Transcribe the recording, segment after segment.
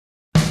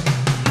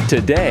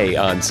Today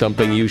on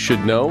Something You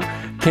Should Know,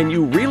 can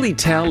you really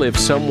tell if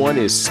someone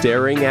is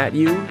staring at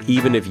you,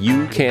 even if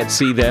you can't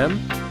see them?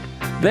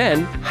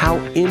 Then, how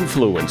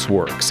influence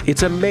works.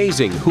 It's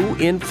amazing who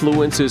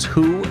influences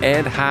who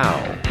and how.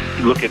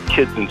 You look at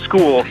kids in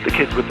school, the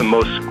kids with the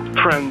most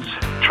friends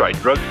try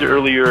drugs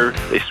earlier,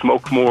 they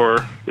smoke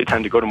more, they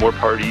tend to go to more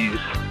parties.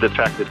 The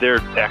fact that they're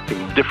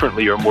acting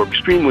differently or more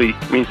extremely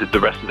means that the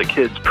rest of the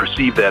kids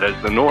perceive that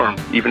as the norm,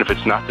 even if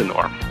it's not the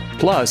norm.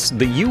 Plus,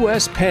 the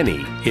U.S.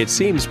 penny. It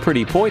seems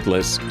pretty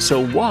pointless,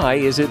 so why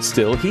is it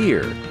still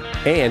here?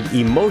 And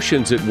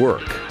emotions at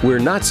work. We're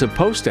not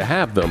supposed to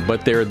have them,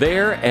 but they're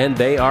there and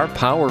they are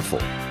powerful.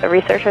 The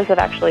researchers have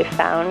actually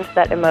found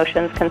that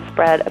emotions can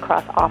spread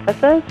across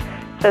offices.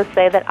 So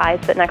say that I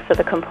sit next to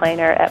the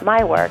complainer at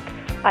my work.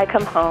 I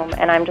come home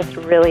and I'm just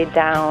really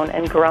down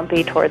and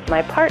grumpy towards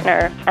my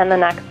partner, and the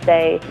next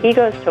day he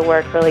goes to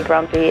work really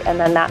grumpy, and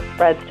then that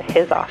spreads to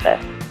his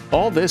office.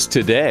 All this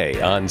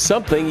today on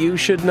Something You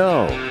Should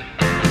Know.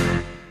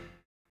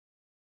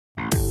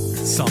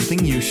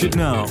 Something you should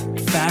know.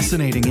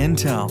 Fascinating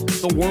intel,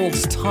 the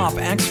world's top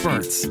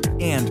experts,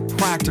 and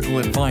practical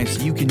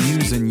advice you can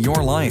use in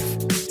your life.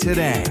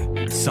 Today,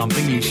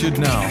 Something You Should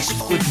Know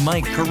with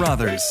Mike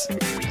Carruthers.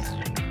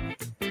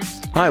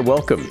 Hi,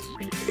 welcome.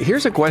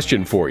 Here's a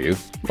question for you,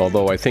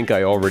 although I think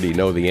I already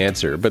know the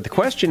answer. But the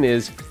question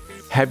is,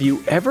 have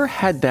you ever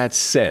had that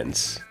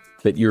sense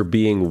that you're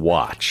being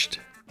watched?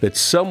 That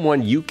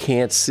someone you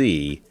can't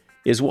see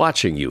is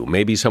watching you?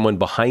 Maybe someone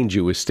behind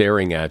you is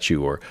staring at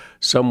you, or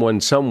someone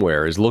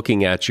somewhere is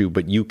looking at you,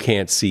 but you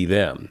can't see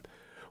them.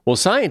 Well,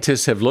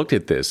 scientists have looked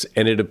at this,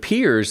 and it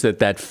appears that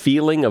that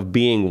feeling of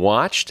being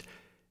watched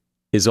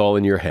is all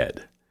in your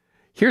head.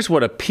 Here's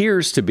what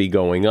appears to be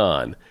going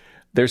on.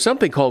 There's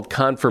something called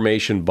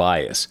confirmation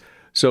bias.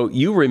 So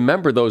you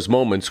remember those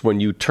moments when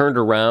you turned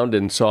around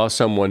and saw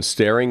someone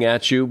staring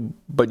at you,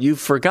 but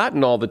you've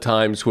forgotten all the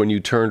times when you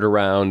turned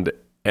around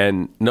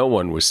and no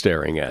one was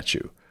staring at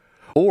you.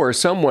 Or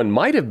someone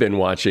might have been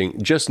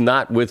watching, just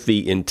not with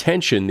the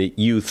intention that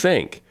you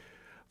think.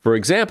 For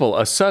example,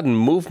 a sudden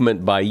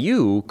movement by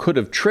you could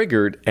have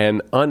triggered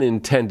an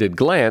unintended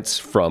glance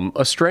from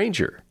a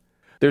stranger.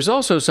 There's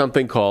also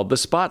something called the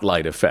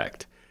spotlight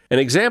effect. An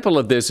example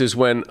of this is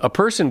when a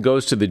person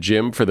goes to the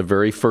gym for the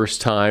very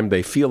first time,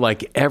 they feel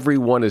like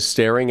everyone is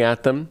staring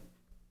at them,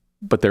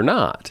 but they're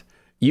not.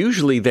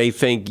 Usually they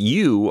think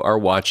you are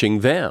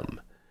watching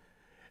them.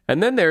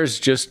 And then there's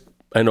just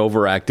an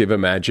overactive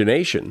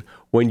imagination.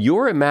 When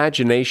your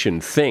imagination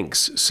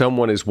thinks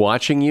someone is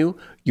watching you,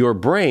 your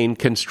brain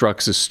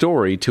constructs a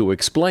story to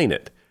explain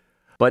it.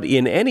 But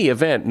in any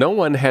event, no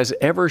one has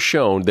ever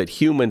shown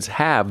that humans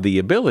have the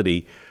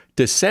ability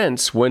to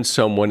sense when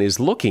someone is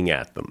looking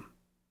at them.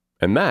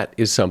 And that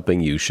is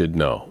something you should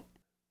know.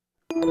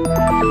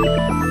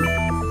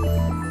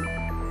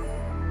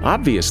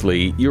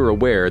 Obviously, you're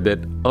aware that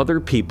other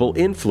people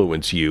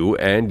influence you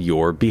and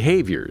your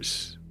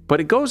behaviors. But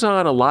it goes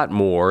on a lot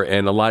more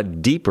and a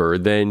lot deeper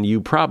than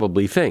you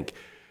probably think.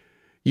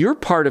 You're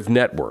part of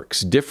networks,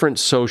 different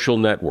social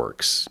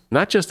networks,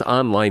 not just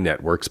online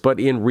networks, but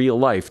in real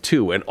life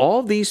too. And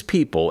all these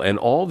people and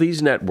all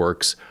these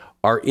networks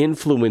are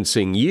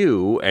influencing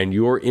you, and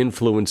you're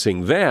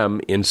influencing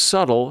them in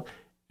subtle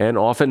and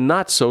often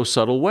not so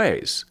subtle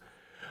ways.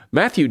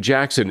 Matthew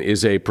Jackson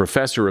is a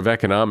professor of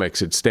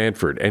economics at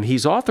Stanford, and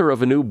he's author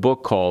of a new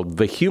book called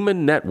The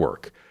Human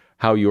Network: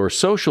 How Your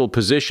Social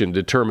Position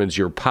Determines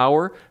Your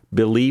Power,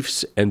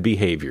 Beliefs, and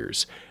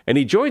Behaviors. And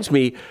he joins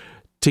me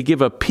to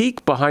give a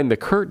peek behind the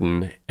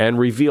curtain and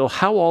reveal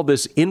how all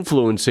this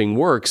influencing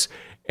works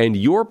and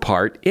your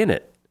part in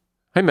it.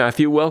 Hi,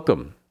 Matthew.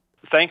 Welcome.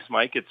 Thanks,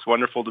 Mike. It's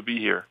wonderful to be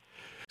here.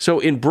 So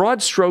in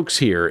broad strokes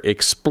here,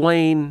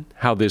 explain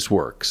how this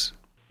works.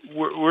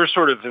 We're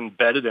sort of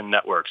embedded in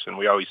networks, and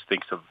we always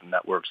think of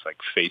networks like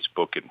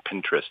Facebook and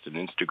Pinterest and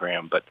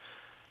Instagram, but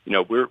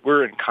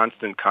we're in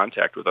constant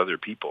contact with other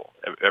people,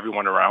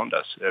 everyone around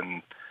us,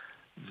 and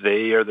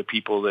they are the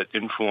people that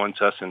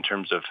influence us in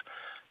terms of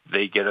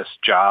they get us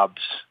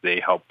jobs, they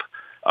help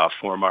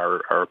form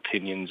our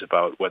opinions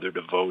about whether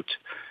to vote,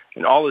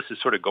 and all this is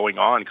sort of going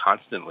on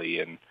constantly,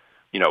 and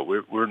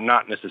we're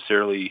not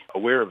necessarily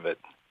aware of it,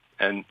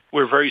 and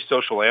we're very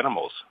social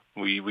animals.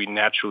 We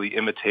naturally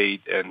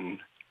imitate and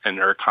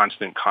are in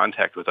constant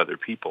contact with other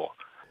people.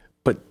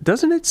 But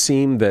doesn't it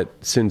seem that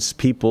since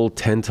people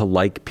tend to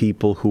like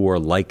people who are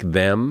like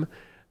them,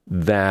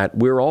 that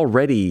we're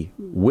already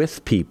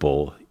with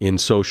people in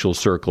social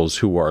circles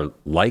who are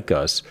like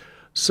us?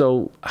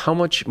 So how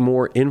much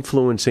more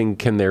influencing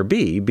can there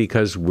be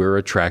because we're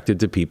attracted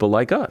to people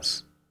like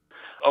us?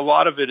 A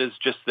lot of it is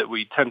just that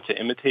we tend to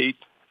imitate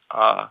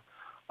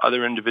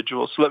other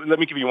individuals. So let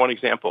me give you one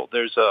example.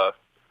 There's a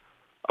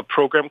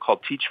program called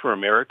Teach for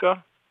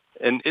America,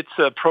 and it's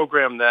a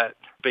program that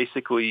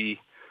basically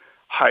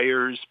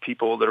hires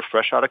people that are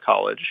fresh out of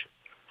college,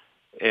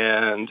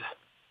 and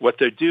what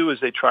they do is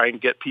they try and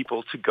get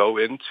people to go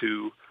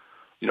into,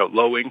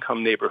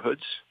 low-income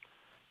neighborhoods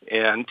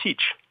and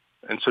teach.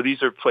 And so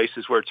these are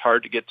places where it's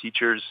hard to get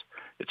teachers,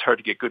 it's hard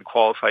to get good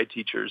qualified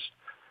teachers,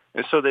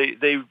 And so they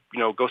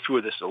go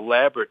through this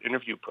elaborate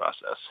interview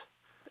process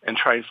and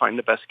try and find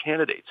the best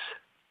candidates.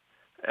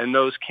 And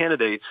those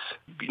candidates,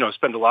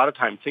 spend a lot of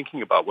time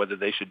thinking about whether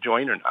they should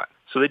join or not.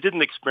 So they did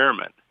an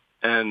experiment.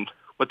 And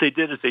what they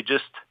did is they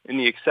just, in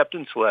the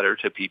acceptance letter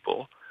to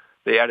people,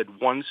 they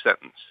added one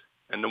sentence.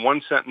 And the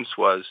one sentence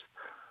was,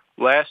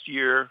 last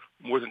year,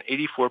 more than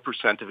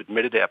 84% of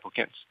admitted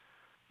applicants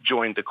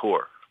joined the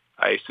Corps.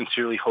 I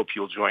sincerely hope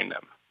you'll join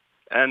them.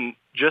 And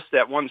just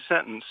that one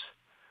sentence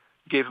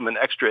gave them an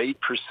extra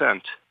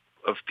 8%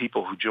 of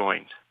people who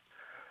joined.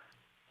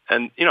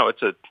 And,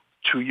 it's a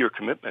 2-year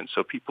commitment.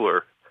 So people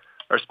are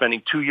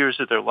spending 2 years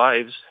of their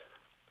lives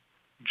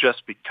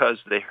just because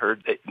they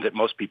heard that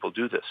most people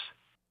do this.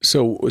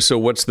 So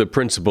what's the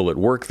principle at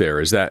work there?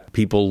 Is that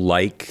people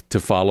like to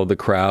follow the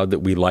crowd, that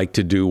we like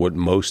to do what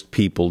most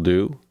people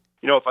do?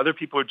 If other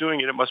people are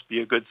doing it, it must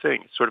be a good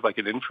thing. It's sort of like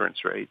an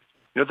inference rate.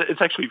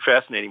 It's actually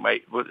fascinating.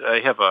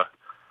 I have a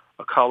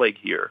colleague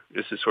here.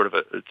 This is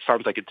it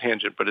sounds like a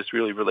tangent, but it's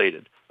really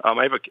related.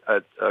 I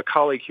have a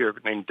colleague here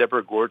named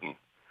Deborah Gordon,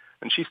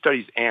 and she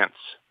studies ants.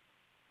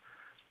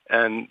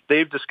 And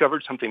they've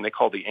discovered something they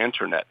call the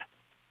Anternet.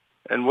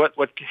 And what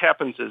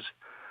happens is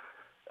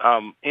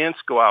ants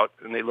go out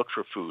and they look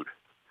for food.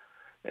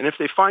 And if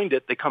they find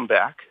it, they come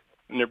back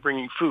and they're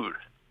bringing food.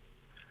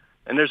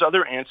 And there's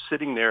other ants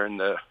sitting there in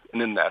the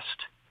nest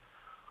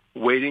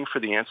waiting for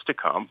the ants to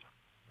come.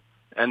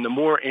 And the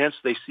more ants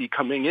they see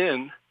coming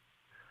in,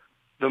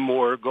 the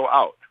more go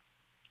out,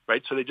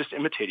 right? So they just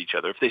imitate each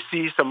other. If they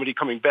see somebody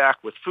coming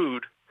back with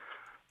food,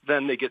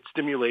 then they get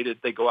stimulated,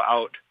 they go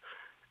out.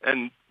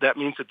 And that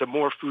means that the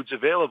more food's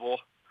available,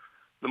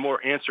 the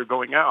more ants are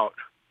going out.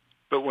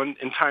 But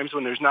in times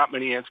when there's not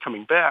many ants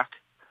coming back,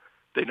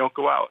 they don't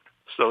go out.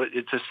 So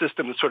it's a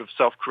system that's sort of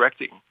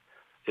self-correcting.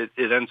 It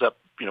ends up,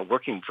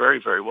 working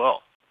very, very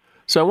well.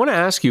 So I want to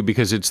ask you,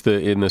 because it's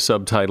in the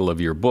subtitle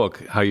of your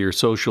book, how your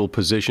social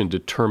position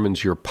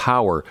determines your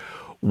power.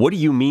 What do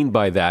you mean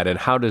by that, and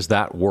how does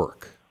that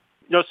work?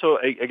 So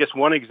I guess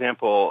one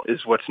example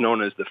is what's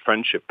known as the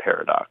friendship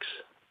paradox,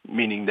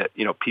 meaning that,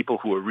 people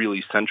who are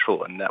really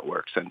central in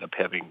networks end up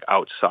having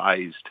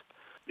outsized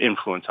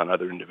influence on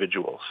other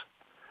individuals.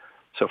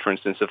 So, for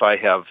instance, if I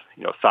have,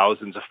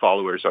 thousands of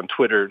followers on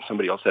Twitter and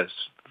somebody else has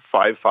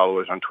 5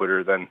 followers on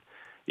Twitter, then,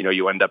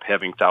 you end up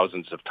having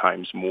thousands of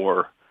times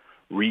more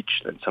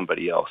reach than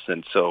somebody else.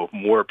 And so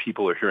more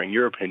people are hearing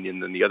your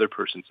opinion than the other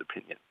person's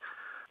opinion.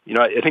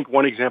 I think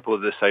one example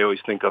of this I always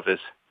think of is,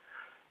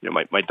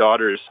 my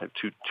daughters, I have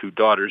two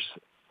daughters.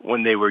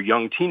 When they were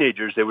young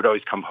teenagers, they would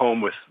always come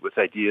home with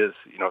ideas,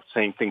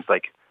 saying things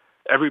like,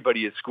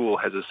 everybody at school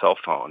has a cell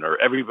phone, or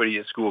everybody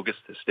at school gets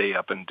to stay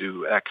up and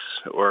do X,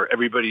 or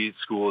everybody at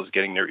school is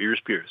getting their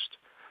ears pierced.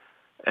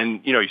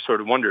 And, you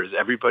sort of wonder, is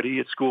everybody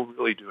at school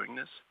really doing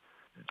this?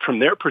 From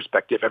their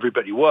perspective,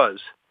 everybody was,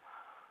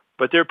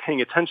 but they're paying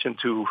attention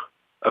to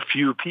a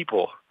few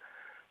people,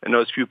 and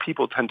those few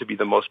people tend to be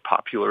the most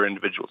popular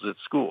individuals at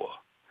school.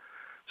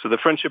 So the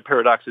friendship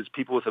paradox is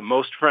people with the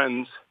most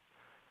friends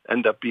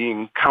end up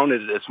being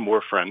counted as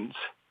more friends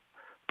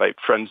by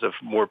friends of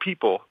more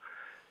people,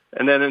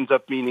 and that ends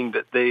up meaning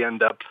that they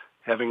end up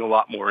having a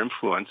lot more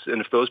influence.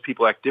 And if those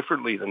people act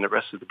differently than the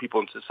rest of the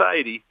people in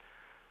society,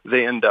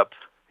 they end up,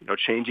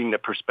 changing the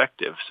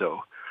perspective.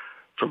 So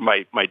from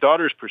my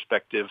daughter's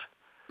perspective,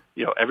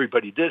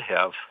 everybody did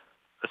have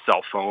a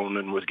cell phone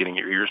and was getting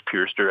your ears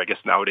pierced, or I guess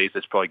nowadays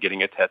it's probably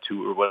getting a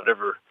tattoo or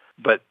whatever.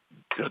 But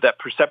that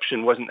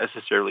perception wasn't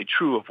necessarily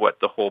true of what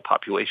the whole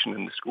population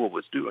in the school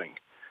was doing.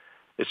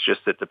 It's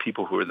just that the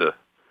people who are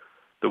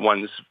the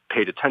ones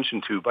paid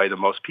attention to by the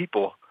most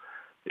people,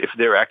 if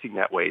they're acting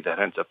that way, that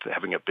ends up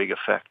having a big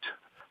effect.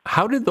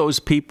 How did those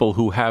people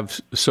who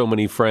have so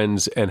many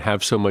friends and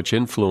have so much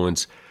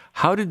influence,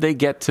 how did they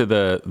get to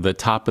the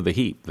top of the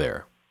heap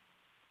there?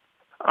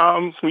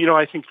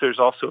 I think there's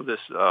also this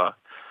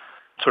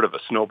sort of a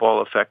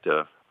snowball effect,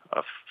 a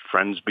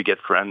friends beget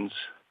friends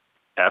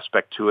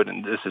aspect to it.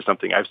 And this is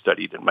something I've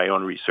studied in my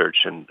own research,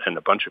 and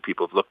a bunch of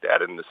people have looked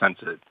at it in the sense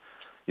that,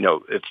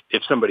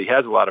 if somebody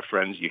has a lot of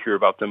friends, you hear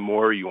about them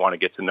more, you want to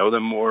get to know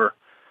them more.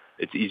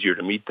 It's easier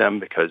to meet them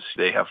because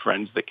they have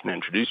friends that can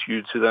introduce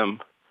you to them.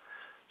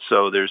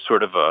 So there's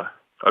sort of a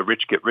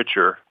rich get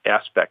richer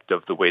aspect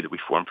of the way that we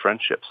form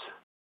friendships.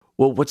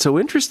 Well, what's so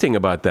interesting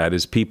about that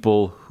is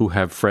people who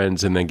have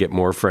friends and then get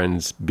more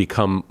friends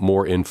become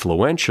more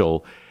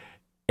influential.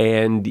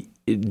 And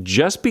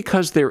just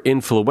because they're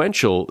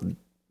influential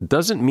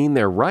doesn't mean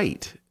they're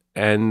right.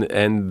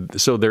 And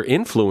so their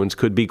influence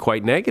could be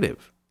quite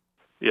negative.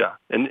 Yeah.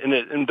 And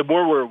the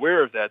more we're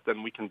aware of that,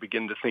 then we can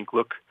begin to think,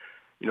 look,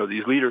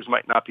 these leaders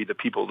might not be the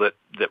people that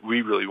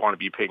we really want to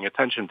be paying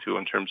attention to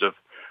in terms of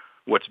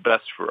what's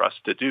best for us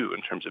to do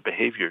in terms of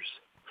behaviors.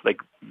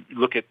 Like,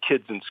 look at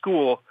kids in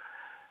school.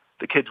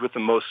 The kids with the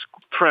most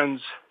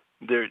friends,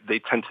 they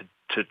tend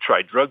to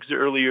try drugs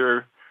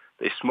earlier.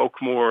 They smoke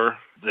more.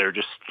 They're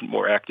just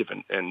more active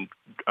in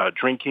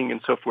drinking and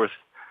so forth.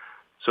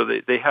 So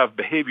they have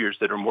behaviors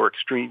that are more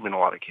extreme in a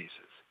lot of cases.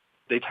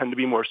 They tend to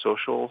be more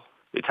social.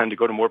 They tend to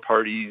go to more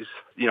parties.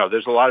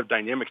 There's a lot of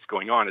dynamics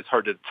going on. It's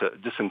hard to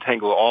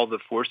disentangle all the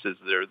forces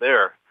that are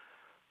there.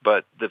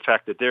 But the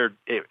fact that they're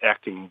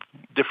acting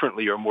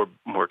differently or more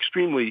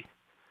extremely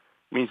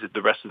means that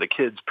the rest of the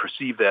kids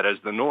perceive that as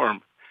the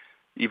norm,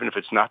 even if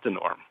it's not the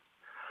norm.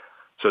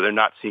 So they're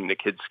not seeing the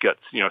kids get,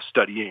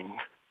 studying.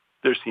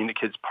 They're seeing the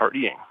kids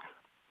partying.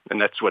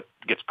 And that's what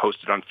gets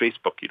posted on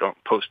Facebook. You don't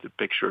post a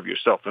picture of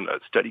yourself in a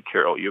study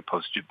carrel. You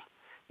post,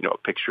 a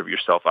picture of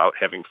yourself out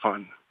having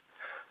fun.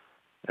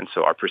 And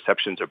so our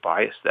perceptions are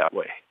biased that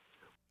way.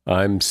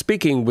 I'm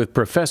speaking with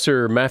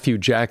Professor Matthew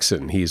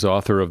Jackson. He's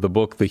author of the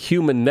book, The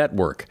Human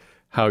Network,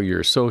 How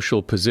Your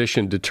Social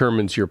Position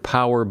Determines Your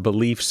Power,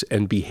 Beliefs,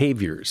 and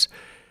Behaviors.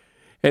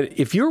 And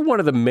if you're one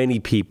of the many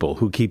people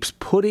who keeps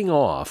putting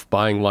off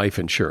buying life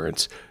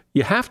insurance,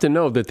 you have to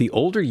know that the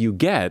older you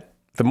get,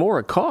 the more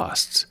it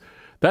costs.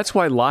 That's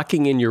why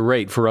locking in your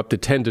rate for up to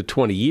 10 to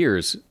 20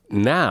 years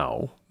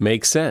now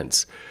makes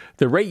sense.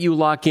 The rate you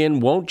lock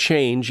in won't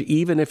change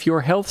even if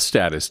your health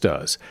status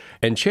does.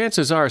 And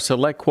chances are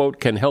SelectQuote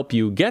can help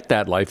you get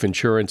that life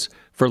insurance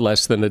for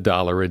less than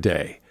 $1 a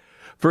day.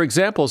 For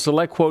example,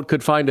 SelectQuote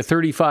could find a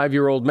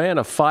 35-year-old man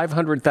a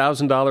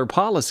 $500,000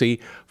 policy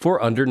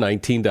for under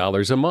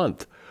 $19 a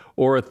month,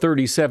 or a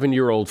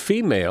 37-year-old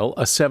female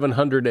a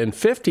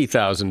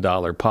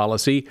 $750,000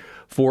 policy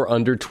for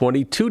under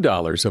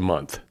 $22 a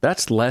month.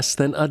 That's less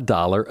than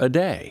 $1 a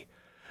day.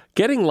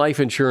 Getting life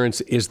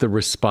insurance is the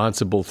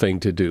responsible thing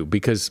to do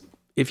because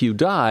if you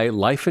die,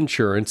 life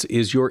insurance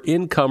is your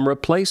income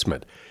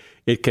replacement.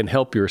 It can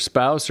help your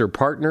spouse or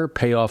partner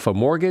pay off a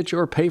mortgage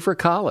or pay for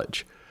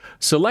college.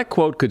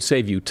 SelectQuote could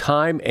save you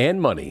time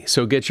and money,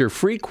 so get your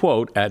free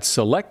quote at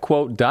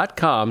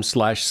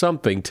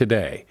selectquote.com/something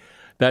today.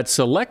 That's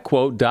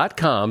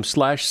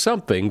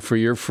selectquote.com/something for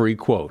your free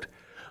quote.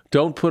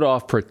 Don't put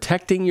off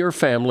protecting your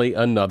family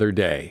another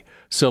day.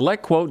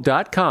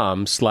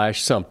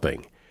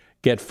 selectquote.com/something.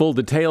 Get full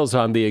details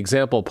on the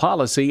example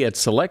policy at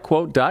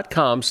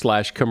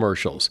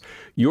selectquote.com/commercials.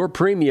 Your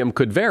premium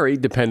could vary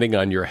depending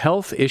on your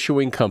health,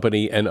 issuing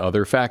company, and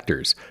other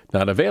factors.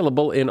 Not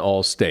available in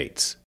all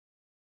states.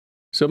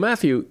 So,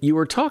 Matthew, you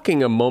were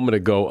talking a moment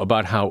ago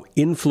about how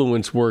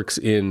influence works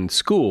in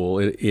school,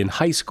 in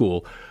high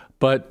school,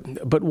 but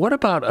what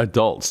about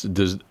adults?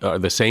 Are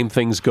the same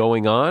things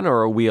going on,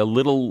 or are we a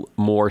little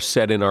more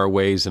set in our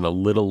ways and a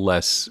little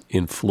less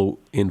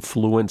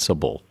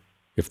influenceable,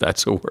 if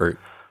that's a word?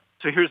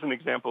 So here's an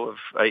example of,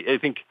 I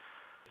think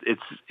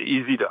it's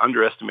easy to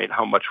underestimate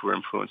how much we're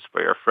influenced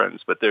by our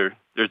friends, but there's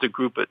a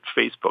group at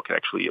Facebook,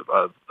 actually,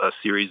 of a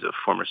series of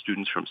former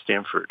students from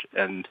Stanford,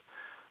 and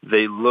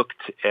they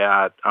looked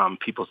at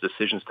people's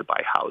decisions to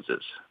buy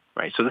houses,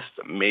 right? So this is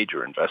a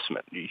major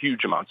investment,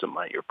 huge amounts of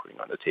money you're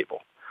putting on the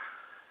table.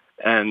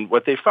 And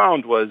what they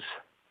found was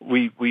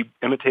we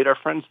imitate our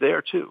friends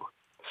there, too.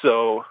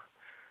 So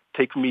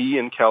take me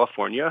in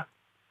California,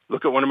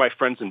 look at one of my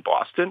friends in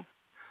Boston.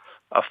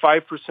 A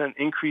 5%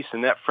 increase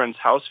in that friend's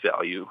house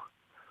value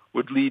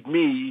would lead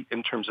me,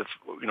 in terms of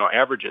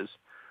averages,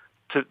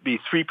 to be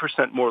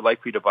 3% more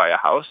likely to buy a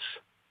house,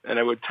 and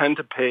I would tend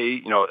to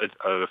pay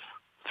a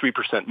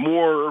 3%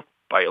 more,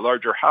 buy a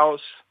larger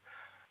house.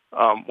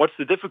 What's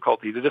the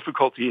difficulty? The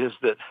difficulty is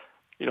that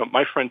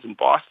my friends in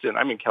Boston,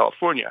 I'm in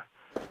California.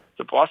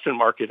 The Boston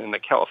market and the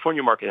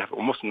California market have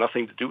almost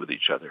nothing to do with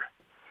each other.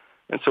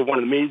 And so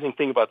one amazing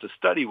thing about the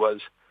study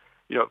was,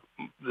 the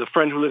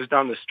friend who lives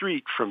down the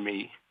street from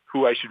me,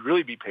 who I should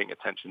really be paying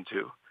attention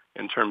to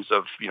in terms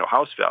of,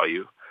 house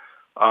value,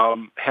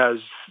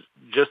 has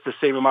just the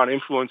same amount of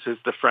influence as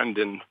the friend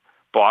in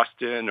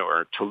Boston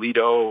or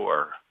Toledo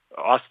or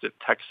Austin,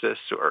 Texas,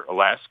 or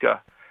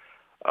Alaska.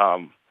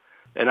 And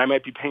I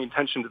might be paying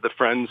attention to the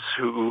friends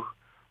who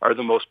are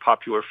the most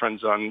popular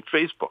friends on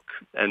Facebook,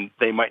 and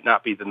they might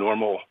not be the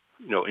normal,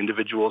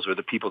 individuals or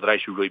the people that I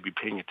should really be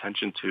paying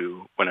attention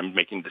to when I'm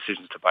making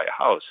decisions to buy a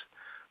house.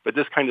 But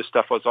this kind of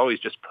stuff was always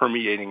just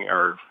permeating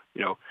our,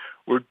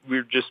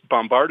 we're just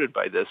bombarded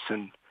by this,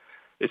 and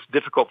it's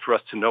difficult for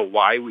us to know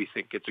why we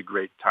think it's a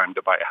great time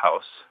to buy a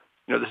house.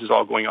 This is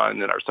all going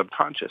on in our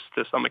subconscious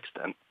to some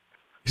extent.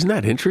 Isn't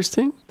that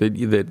interesting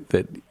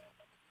that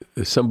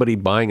somebody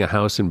buying a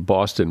house in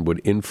Boston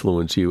would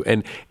influence you,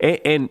 and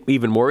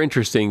even more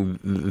interesting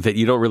that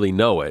you don't really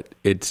know it.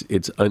 It's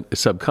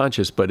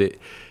subconscious, but it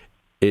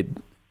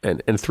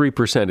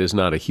 3% is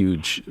not a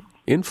huge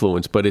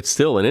influence, but it's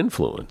still an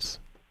influence.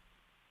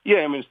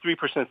 Yeah,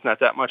 3% is not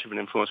that much of an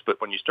influence, but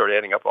when you start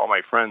adding up all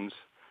my friends,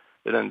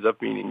 it ends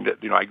up meaning that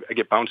I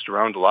get bounced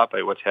around a lot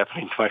by what's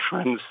happening to my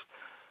friends.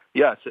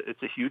 Yeah,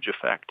 it's a huge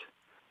effect.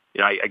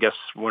 I guess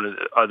one of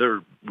the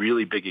other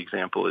really big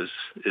example is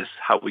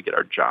how we get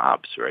our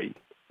jobs, right?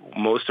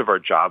 Most of our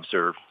jobs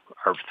are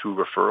through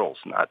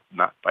referrals, not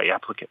by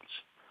applicants.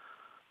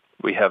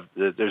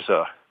 There's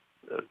a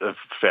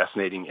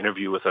fascinating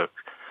interview with a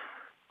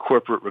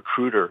corporate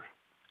recruiter,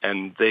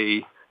 and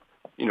they,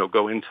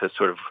 go into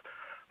sort of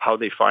how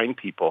they find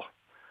people.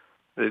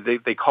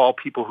 They call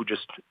people who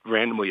just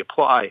randomly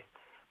apply,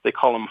 they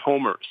call them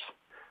homers.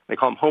 They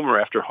call them Homer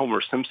after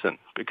Homer Simpson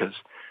because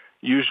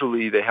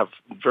usually they have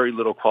very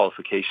little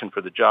qualification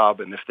for the job,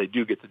 and if they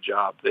do get the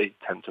job, they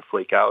tend to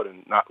flake out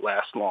and not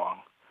last long.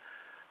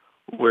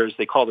 Whereas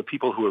they call the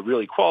people who are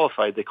really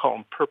qualified, they call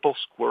them purple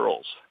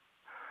squirrels.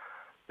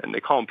 And they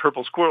call them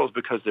purple squirrels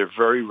because they're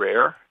very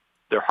rare,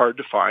 they're hard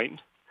to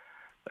find.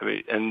 I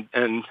mean,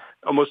 and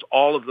almost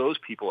all of those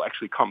people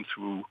actually come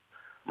through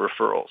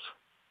referrals.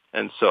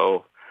 And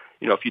so,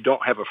 if you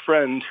don't have a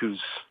friend who's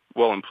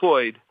well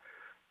employed,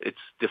 it's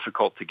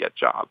difficult to get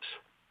jobs.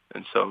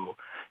 And so,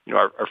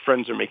 our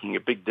friends are making a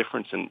big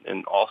difference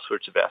in all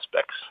sorts of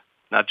aspects,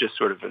 not just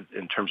sort of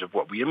in terms of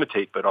what we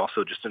imitate, but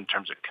also just in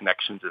terms of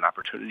connections and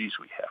opportunities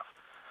we have.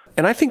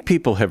 And I think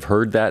people have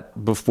heard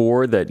that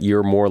before, that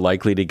you're more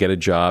likely to get a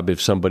job if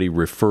somebody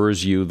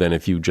refers you than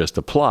if you just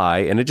apply.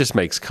 And it just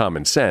makes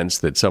common sense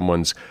that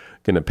someone's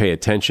going to pay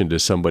attention to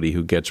somebody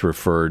who gets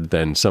referred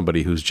than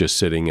somebody who's just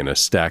sitting in a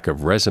stack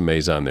of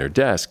resumes on their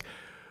desk.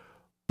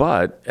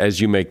 But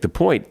as you make the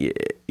point,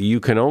 you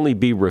can only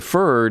be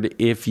referred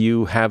if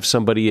you have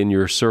somebody in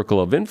your circle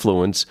of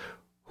influence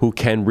who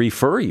can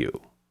refer you.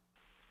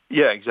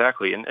 Yeah,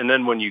 exactly. And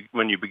then when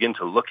you begin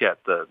to look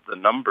at the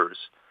numbers,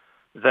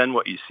 then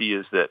what you see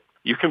is that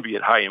you can be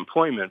at high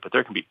employment, but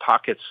there can be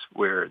pockets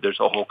where there's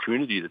a whole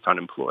community that's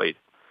unemployed.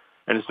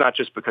 And it's not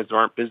just because there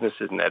aren't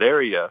businesses in that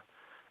area.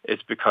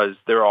 It's because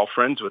they're all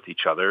friends with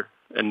each other,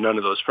 and none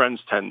of those friends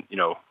tend,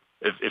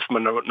 if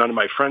none of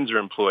my friends are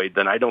employed,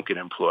 then I don't get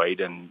employed.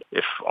 And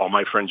if all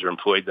my friends are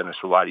employed, then it's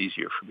a lot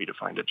easier for me to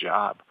find a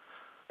job.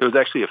 There was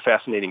actually a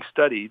fascinating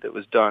study that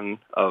was done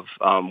of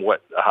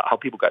how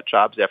people got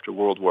jobs after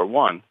World War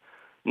I.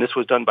 And this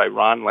was done by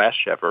Ron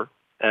Lashever.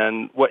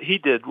 And what he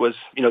did was,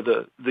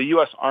 the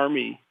U.S.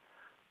 Army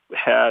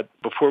had,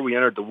 before we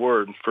entered the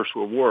war in First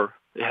World War,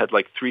 it had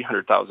like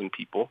 300,000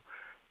 people.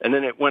 And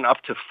then it went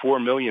up to 4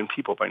 million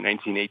people by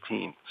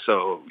 1918.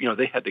 So,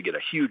 they had to get a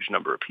huge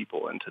number of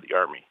people into the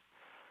Army.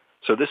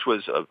 So this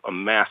was a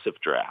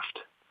massive draft.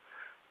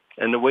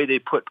 And the way they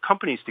put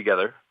companies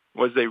together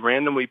was they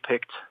randomly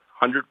picked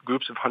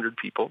groups of 100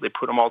 people. They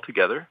put them all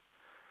together.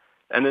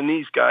 And then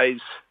these guys,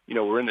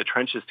 were in the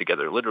trenches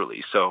together,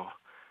 literally. So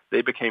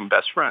they became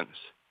best friends.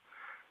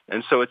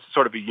 And so it's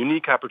sort of a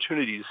unique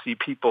opportunity to see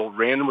people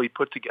randomly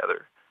put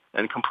together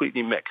and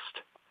completely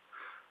mixed.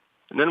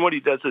 And then what he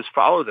does is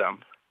follow them,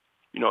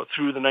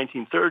 through the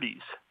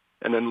 1930s,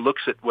 and then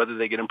looks at whether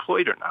they get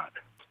employed or not.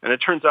 And it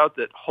turns out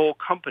that whole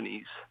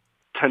companies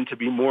tend to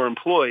be more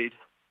employed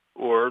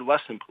or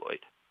less employed.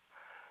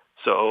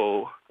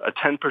 So a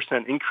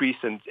 10% increase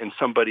in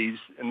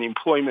the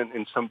employment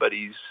in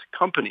somebody's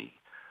company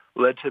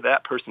led to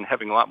that person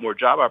having a lot more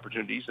job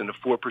opportunities and a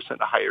 4%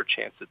 higher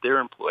chance that they're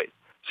employed.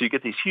 So you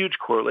get these huge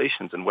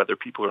correlations in whether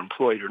people are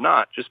employed or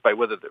not just by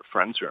whether their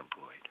friends are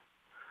employed.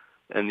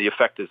 And the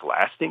effect is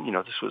lasting.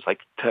 This was like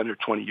 10 or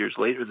 20 years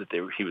later that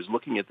he was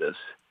looking at this,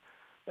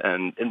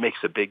 and it makes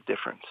a big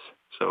difference.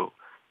 So,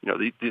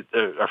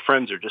 our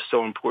friends are just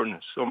so important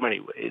in so many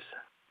ways.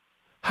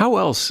 How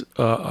else,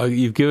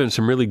 you've given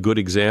some really good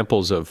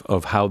examples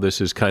of how this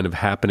is kind of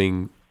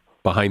happening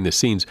behind the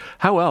scenes.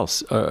 How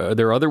else? Are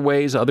there other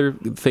ways, other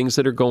things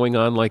that are going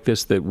on like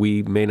this that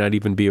we may not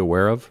even be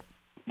aware of?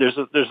 There's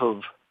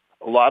a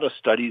lot of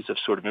studies of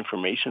sort of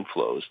information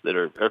flows that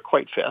are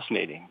quite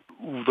fascinating.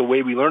 The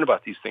way we learn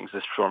about these things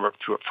is from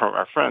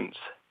our friends.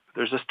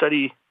 There's a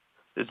study,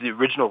 there's the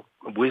original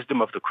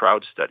Wisdom of the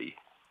Crowd study.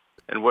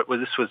 And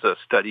this was a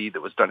study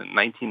that was done in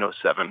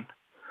 1907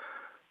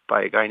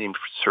 by a guy named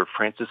Sir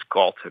Francis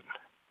Galton.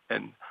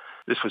 And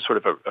this was sort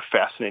of a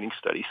fascinating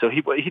study. So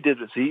what he did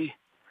was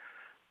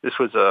this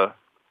was a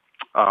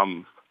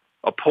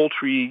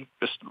poultry,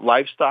 just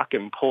livestock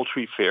and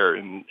poultry fair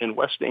in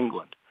West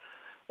England.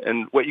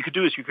 And what you could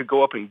do is you could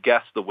go up and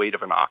guess the weight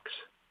of an ox.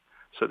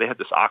 So they had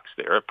this ox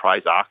there, a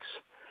prize ox.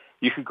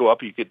 You could go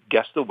up, you could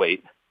guess the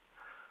weight.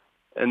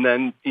 And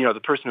then, the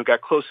person who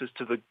got closest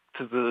to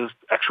the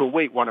actual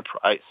weight won a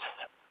prize.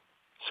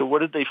 So what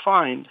did they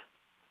find?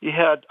 You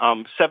had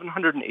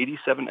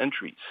 787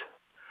 entries.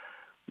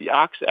 The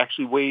ox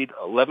actually weighed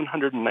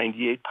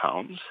 1,198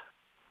 pounds.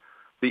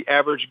 The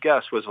average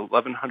guess was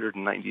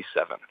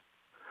 1,197.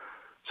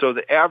 So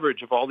the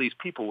average of all these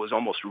people was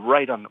almost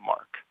right on the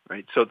mark,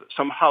 right? So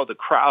somehow the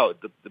crowd,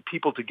 the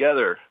people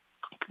together,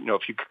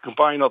 if you could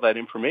combine all that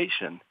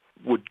information,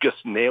 would just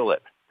nail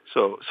it.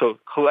 So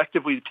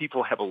collectively,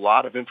 people have a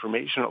lot of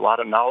information, a lot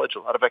of knowledge, a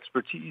lot of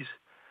expertise.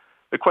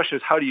 The question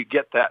is, how do you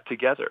get that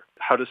together?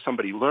 How does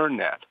somebody learn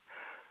that?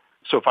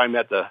 So if I'm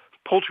at the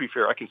poultry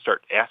fair, I can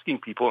start asking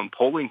people and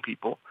polling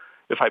people.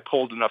 If I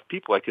polled enough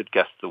people, I could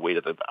guess the weight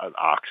of the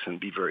ox and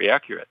be very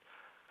accurate.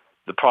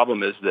 The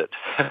problem is that,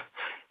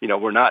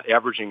 we're not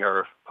averaging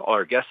all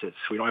our guesses.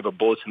 We don't have a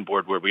bulletin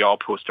board where we all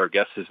post our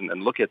guesses and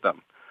then look at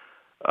them.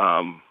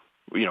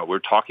 We're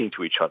talking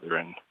to each other,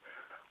 and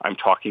I'm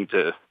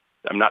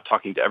not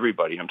talking to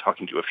everybody. I'm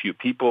talking to a few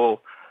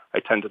people. I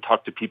tend to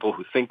talk to people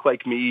who think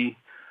like me.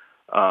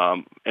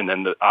 And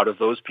then out of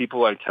those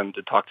people, I tend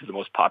to talk to the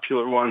most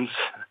popular ones.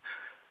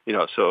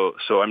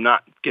 So I'm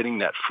not getting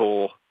that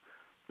full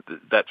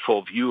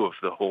view of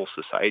the whole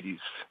society's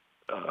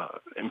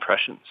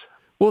impressions.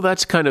 Well,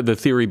 that's kind of the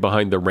theory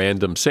behind the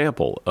random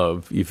sample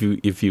of if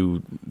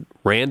you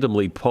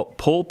randomly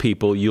poll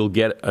people, you'll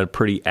get a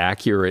pretty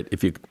accurate,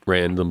 if you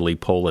randomly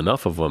poll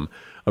enough of them,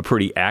 a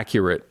pretty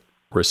accurate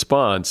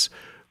response.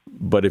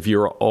 But if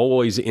you're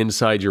always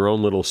inside your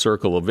own little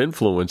circle of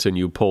influence and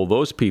you poll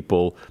those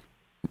people,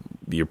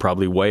 you're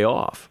probably way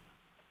off.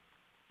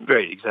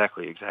 Right,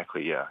 exactly,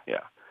 yeah.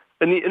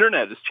 And the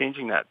internet is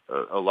changing that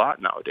a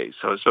lot nowadays.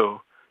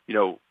 So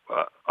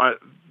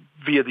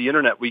via the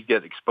internet, we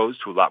get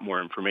exposed to a lot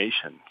more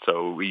information.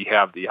 So we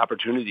have the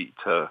opportunity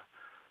to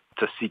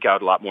seek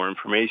out a lot more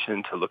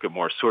information, to look at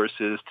more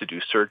sources, to do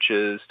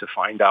searches, to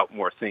find out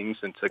more things,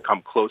 and to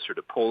come closer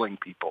to polling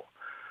people.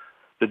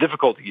 The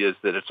difficulty is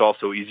that it's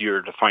also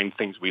easier to find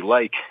things we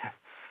like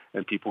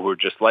and people who are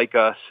just like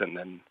us, and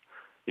then,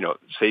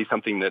 say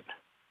something that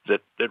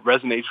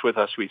resonates with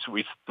us.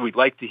 We'd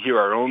like to hear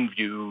our own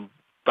view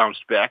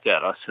bounced back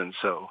at us, and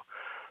so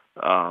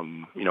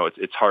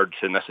it's hard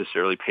to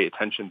necessarily pay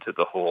attention to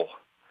the whole,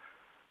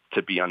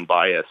 to be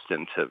unbiased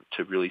and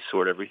to really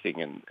sort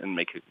everything and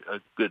make a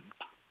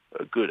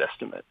good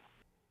estimate.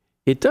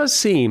 It does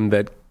seem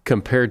that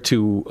compared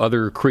to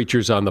other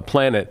creatures on the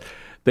planet,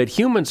 that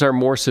humans are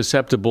more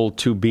susceptible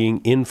to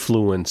being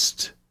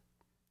influenced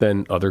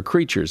than other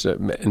creatures.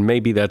 And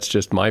maybe that's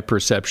just my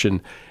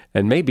perception,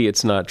 and maybe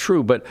it's not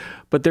true, but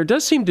there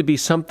does seem to be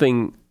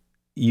something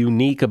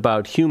unique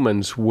about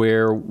humans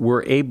where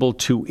we're able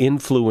to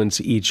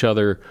influence each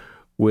other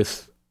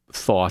with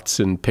thoughts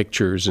and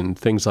pictures and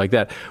things like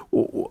that.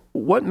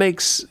 What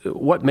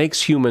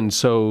makes humans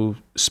so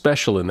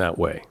special in that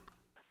way?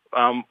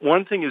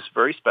 One thing is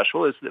very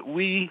special is that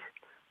we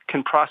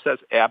can process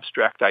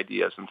abstract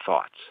ideas and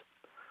thoughts.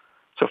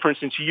 So, for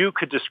instance, you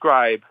could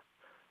describe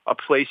a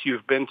place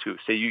you've been to.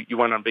 Say you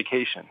went on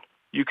vacation.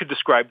 You could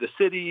describe the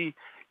city.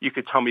 You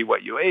could tell me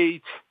what you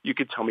ate. You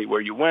could tell me where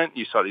you went.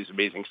 You saw these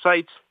amazing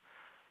sights.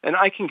 And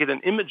I can get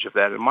an image of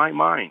that in my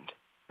mind,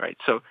 right?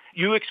 So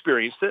you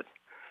experienced it,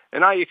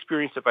 and I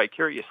experienced it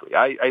vicariously.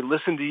 I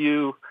listen to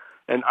you,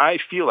 and I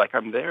feel like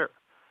I'm there.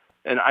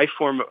 And I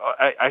form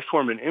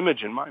an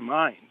image in my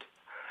mind.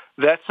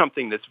 That's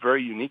something that's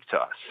very unique to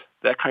us,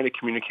 that kind of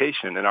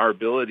communication and our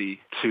ability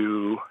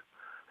to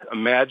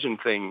imagine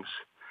things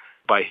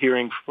by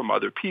hearing from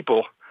other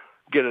people,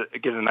 get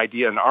an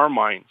idea in our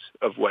minds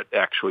of what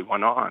actually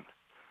went on.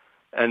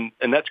 And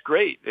that's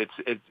great.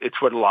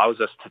 It's what allows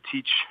us to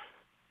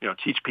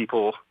teach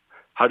people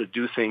how to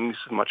do things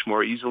much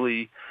more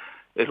easily.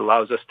 It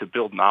allows us to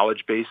build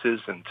knowledge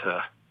bases and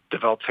to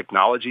develop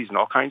technologies and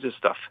all kinds of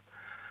stuff.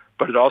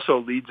 But it also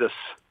leads us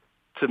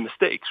to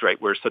mistakes, right?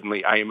 Where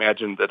suddenly I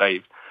imagine that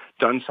I've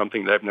done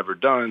something that I've never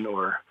done,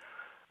 or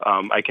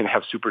I can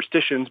have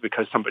superstitions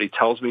because somebody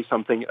tells me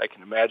something. I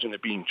can imagine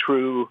it being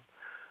true.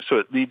 So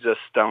it leads us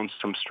down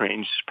some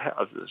strange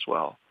paths as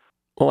well.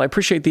 Well, I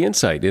appreciate the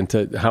insight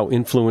into how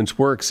influence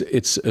works.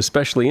 It's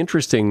especially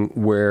interesting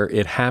where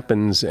it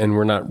happens and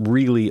we're not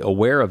really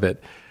aware of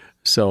it.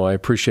 So I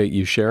appreciate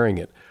you sharing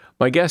it.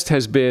 My guest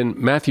has been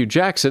Matthew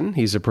Jackson.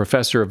 He's a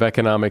professor of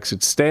economics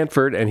at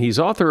Stanford, and he's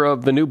author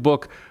of the new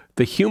book,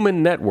 The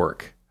Human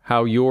Network: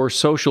 How Your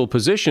Social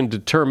Position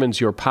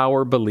Determines Your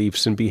Power,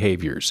 Beliefs, and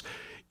Behaviors.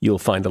 You'll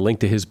find a link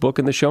to his book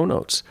in the show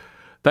notes.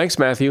 Thanks,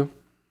 Matthew.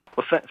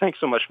 Well, thanks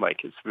so much,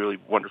 Mike. It's really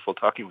wonderful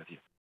talking with you.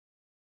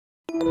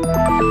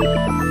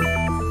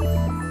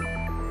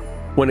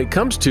 When it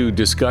comes to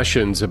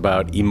discussions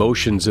about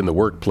emotions in the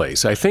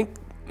workplace, I think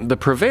the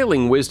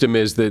prevailing wisdom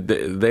is that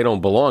they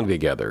don't belong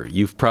together.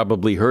 You've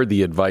probably heard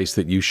the advice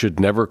that you should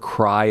never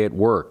cry at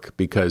work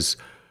because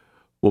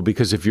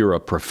if you're a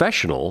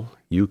professional,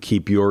 you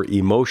keep your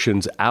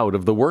emotions out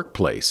of the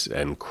workplace,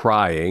 and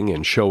crying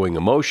and showing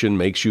emotion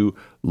makes you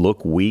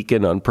look weak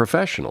and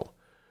unprofessional.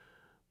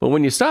 But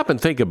when you stop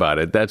and think about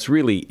it, that's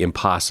really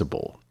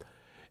impossible.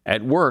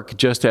 At work,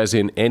 just as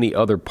in any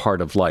other part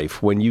of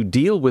life, when you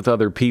deal with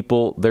other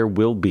people, there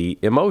will be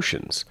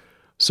emotions.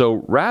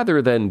 So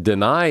rather than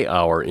deny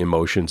our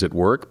emotions at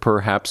work,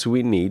 perhaps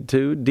we need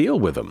to deal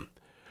with them.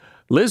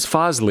 Liz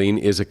Fosslien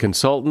is a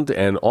consultant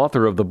and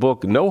author of the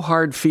book No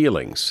Hard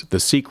Feelings: The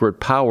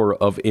Secret Power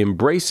of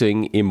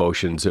Embracing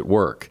Emotions at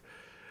Work.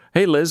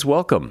 Hey, Liz,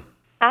 welcome.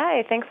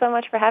 Hi, thanks so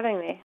much for having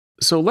me.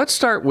 So let's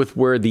start with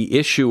where the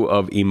issue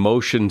of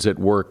emotions at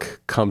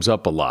work comes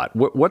up a lot.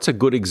 What's a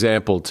good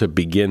example to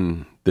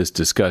begin this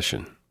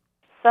discussion?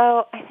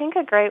 So I think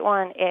a great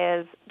one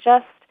is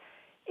just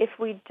if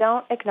we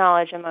don't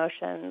acknowledge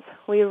emotions,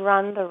 we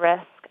run the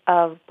risk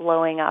of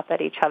blowing up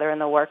at each other in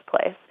the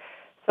workplace.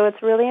 So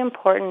it's really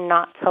important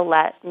not to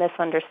let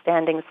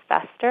misunderstandings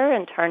fester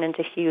and turn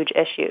into huge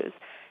issues.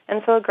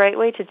 And so a great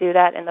way to do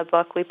that in the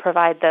book, we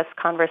provide this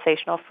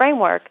conversational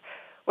framework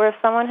where if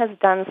someone has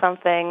done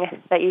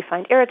something that you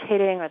find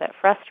irritating or that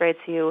frustrates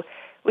you,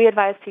 we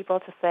advise people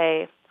to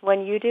say,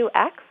 when you do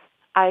X,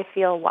 I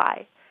feel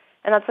Y.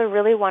 And that's a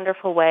really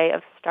wonderful way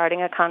of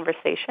starting a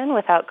conversation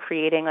without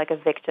creating like a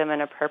victim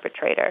and a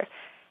perpetrator.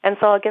 And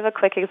so I'll give a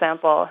quick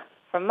example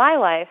from my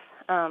life.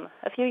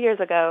 A few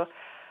years ago,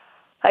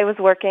 I was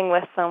working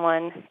with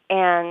someone,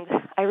 and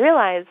I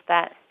realized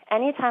that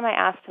anytime I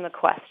asked him a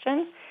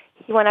question,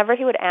 whenever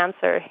he would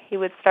answer, he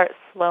would start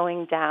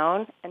slowing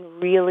down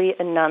and really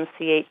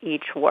enunciate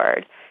each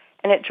word.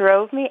 And it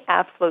drove me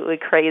absolutely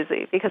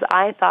crazy because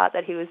I thought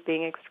that he was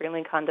being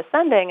extremely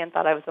condescending and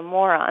thought I was a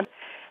moron.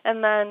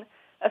 And then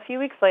a few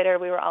weeks later,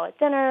 we were all at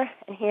dinner,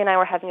 and he and I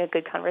were having a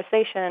good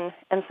conversation.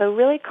 And so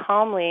really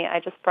calmly, I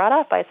just brought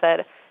up, I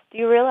said, do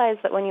you realize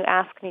that when you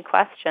ask me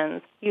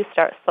questions, you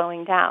start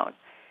slowing down?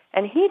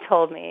 And he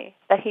told me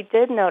that he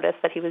did notice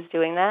that he was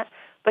doing that,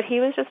 but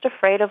he was just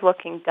afraid of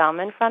looking dumb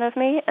in front of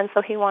me, and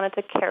so he wanted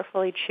to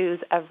carefully choose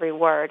every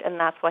word, and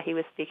that's why he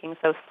was speaking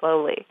so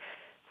slowly.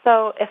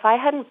 So if I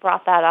hadn't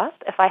brought that up,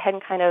 if I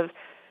hadn't kind of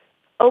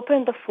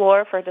opened the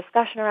floor for a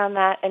discussion around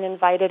that and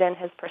invited in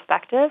his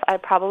perspective, I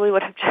probably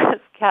would have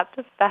just kept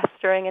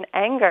festering in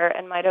anger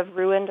and might have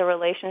ruined a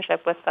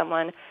relationship with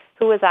someone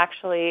who was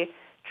actually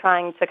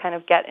trying to kind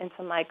of get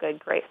into my good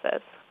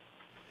graces.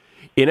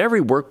 In every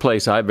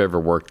workplace I've ever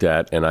worked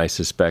at, and I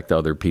suspect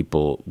other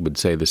people would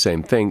say the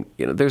same thing,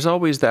 there's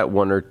always that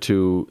one or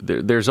two.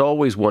 There's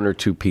always one or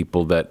two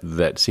people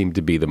that seem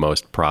to be the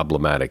most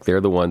problematic.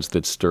 They're the ones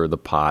that stir the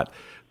pot.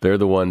 They're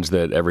the ones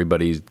that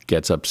everybody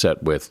gets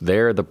upset with.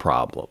 They're the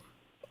problem.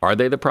 Are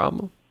they the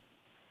problem?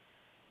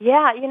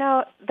 Yeah,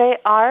 they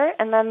are,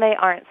 and then they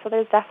aren't. So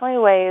there's definitely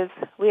ways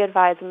we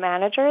advise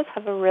managers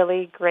have a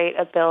really great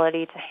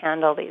ability to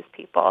handle these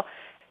people.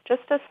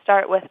 Just to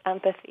start with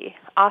empathy,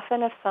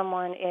 often if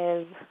someone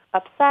is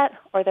upset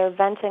or they're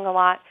venting a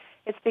lot,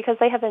 it's because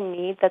they have a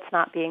need that's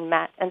not being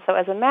met. And so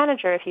as a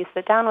manager, if you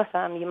sit down with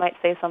them, you might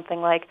say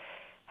something like,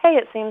 hey,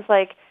 it seems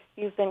like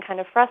you've been kind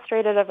of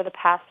frustrated over the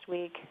past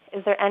week.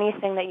 Is there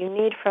anything that you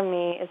need from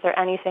me? Is there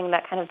anything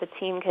that kind of the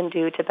team can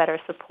do to better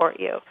support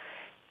you?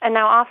 And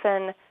now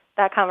often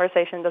that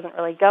conversation doesn't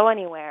really go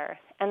anywhere.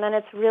 And then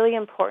it's really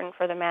important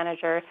for the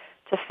manager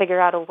to figure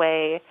out a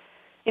way,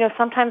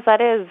 sometimes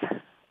that is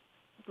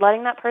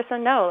letting that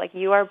person know, like,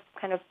 you are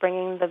kind of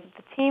bringing the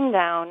team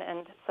down.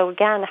 And so,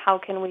 again, how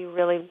can we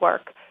really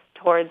work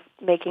towards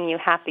making you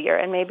happier?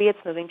 And maybe it's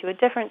moving to a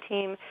different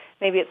team.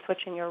 Maybe it's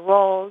switching your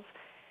roles.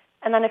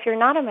 And then if you're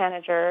not a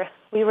manager,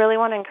 we really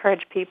want to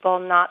encourage people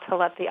not to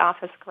let the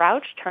office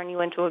grouch turn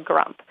you into a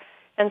grump.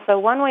 And so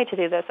one way to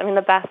do this,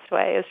 the best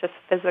way is just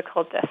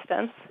physical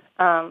distance.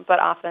 But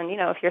often,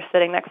 if you're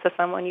sitting next to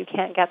someone, you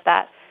can't get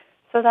that.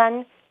 So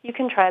then you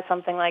can try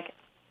something like,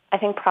 I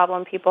think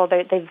problem people,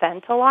 they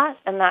vent a lot,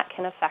 and that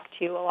can affect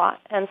you a lot.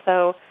 And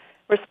so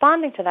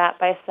responding to that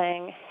by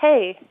saying,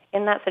 hey,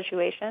 in that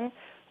situation,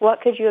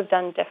 what could you have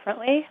done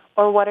differently,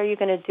 or what are you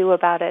going to do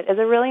about it, is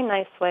a really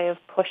nice way of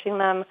pushing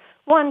them,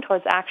 one,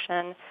 towards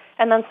action,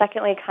 and then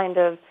secondly, kind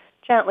of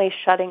gently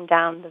shutting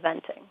down the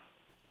venting.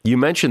 You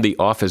mentioned the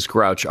office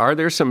grouch. Are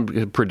there some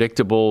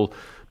predictable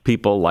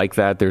people like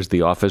that? There's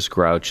the office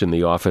grouch and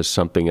the office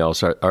something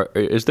else.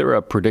 Is there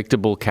a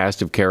predictable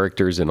cast of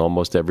characters in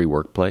almost every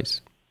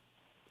workplace?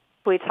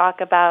 We talk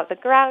about the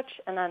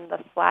grouch and then the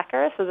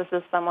slacker. So this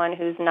is someone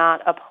who's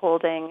not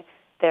upholding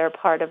their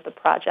part of the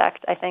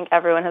project. I think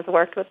everyone has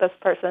worked with this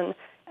person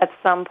at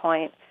some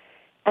point.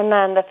 And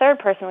then the third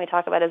person we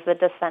talk about is the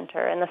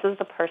dissenter. And this is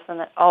the person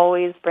that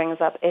always brings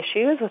up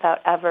issues without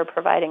ever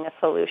providing a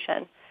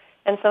solution.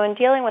 And so in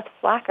dealing with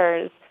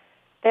slackers,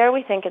 there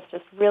we think it's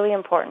just really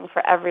important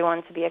for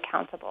everyone to be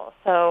accountable.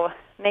 So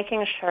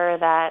making sure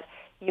that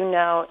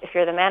if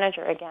you're the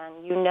manager again,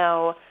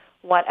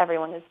 what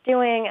everyone is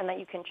doing and that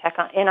you can check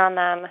in on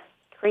them,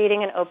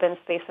 creating an open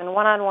space in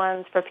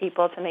one-on-ones for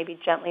people to maybe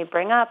gently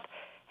bring up,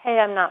 hey,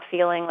 I'm not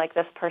feeling like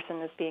this person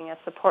is being as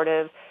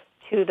supportive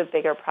to the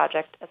bigger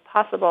project as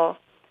possible.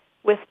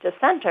 With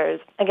dissenters,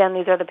 again,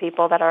 these are the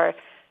people that are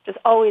just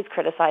always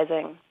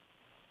criticizing.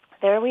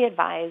 There we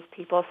advise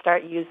people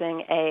start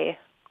using a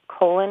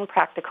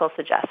practical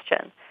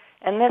suggestion.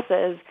 And this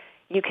is,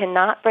 you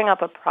cannot bring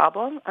up a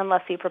problem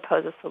unless you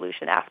propose a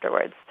solution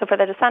afterwards. So for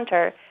the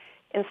dissenter,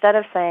 instead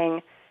of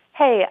saying,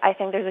 hey, I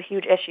think there's a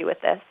huge issue with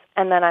this,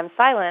 and then I'm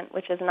silent,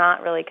 which is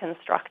not really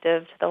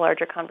constructive to the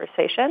larger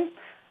conversation,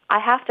 I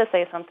have to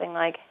say something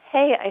like,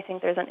 hey, I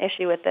think there's an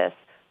issue with this,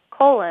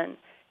 and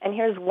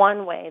here's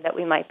one way that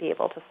we might be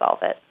able to solve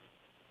it.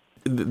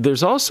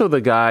 There's also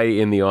the guy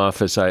in the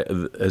office,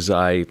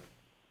 I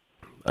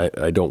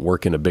don't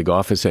work in a big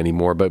office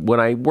anymore, but when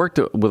I worked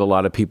with a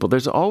lot of people,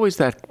 there's always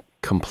that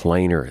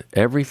complainer.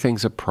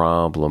 Everything's a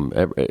problem.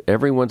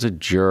 Everyone's a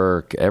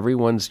jerk.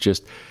 Everyone's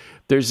just...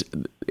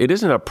 It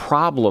isn't a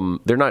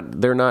problem. They're not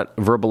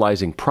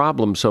verbalizing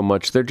problems so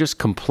much. They're just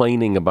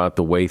complaining about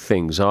the way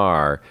things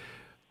are.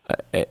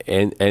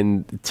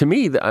 And to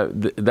me,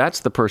 that's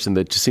the person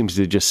that seems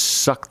to just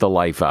suck the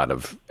life out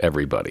of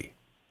everybody.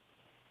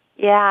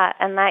 Yeah,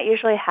 and that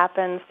usually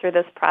happens through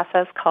this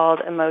process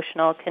called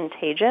emotional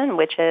contagion,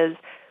 which is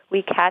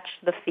we catch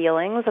the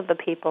feelings of the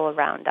people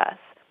around us.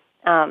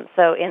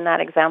 So in that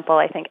example,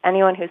 I think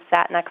anyone who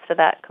sat next to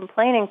that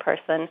complaining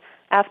person,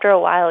 after a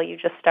while, you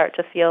just start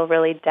to feel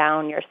really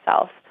down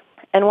yourself.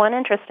 And one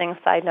interesting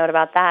side note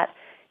about that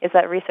is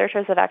that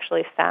researchers have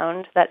actually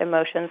found that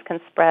emotions can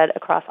spread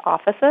across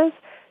offices.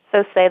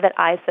 So say that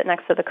I sit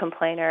next to the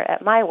complainer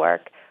at my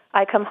work,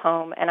 I come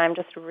home and I'm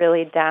just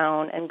really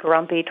down and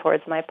grumpy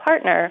towards my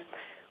partner.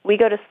 We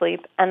go to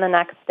sleep, and the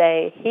next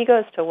day he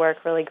goes to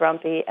work really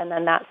grumpy, and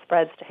then that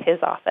spreads to his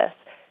office.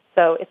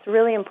 So it's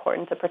really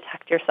important to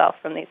protect yourself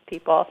from these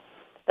people.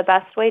 The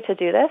best way to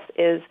do this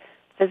is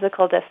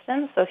physical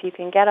distance. So if you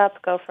can get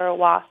up, go for a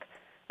walk.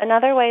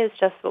 Another way is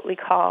just what we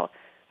call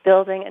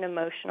building an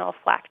emotional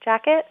flak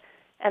jacket,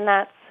 and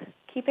that's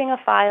keeping a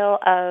file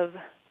of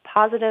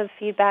positive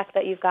feedback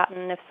that you've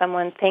gotten. If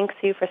someone thanks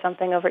you for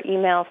something over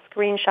email,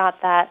 screenshot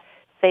that,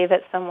 save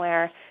it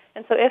somewhere.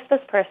 And so if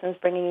this person is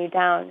bringing you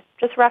down,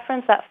 just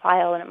reference that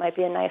file, and it might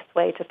be a nice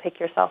way to pick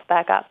yourself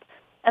back up.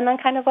 And then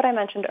kind of what I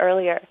mentioned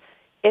earlier,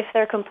 if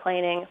they're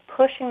complaining,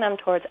 pushing them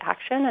towards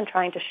action and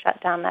trying to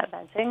shut down that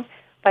venting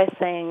by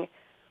saying,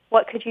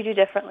 what could you do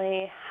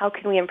differently? How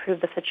can we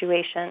improve the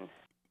situation?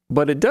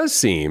 But it does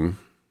seem,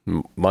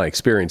 my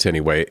experience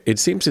anyway, it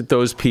seems that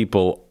those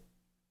people,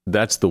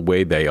 that's the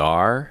way they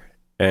are,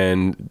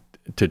 and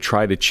to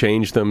try to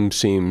change them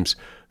seems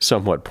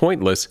somewhat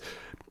pointless.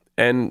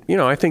 And,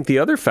 I think the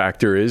other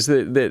factor is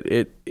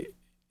that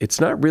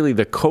it's not really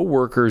the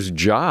coworker's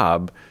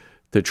job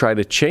to try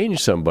to change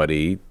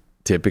somebody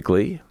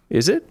typically,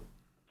 is it?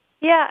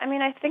 Yeah,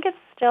 I think it's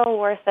still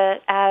worth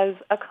it as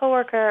a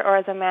coworker or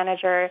as a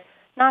manager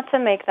not to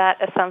make that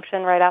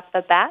assumption right off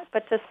the bat,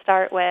 but to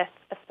start with,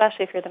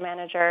 especially if you're the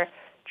manager,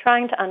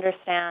 trying to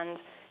understand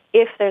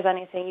if there's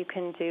anything you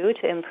can do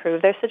to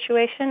improve their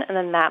situation, and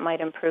then that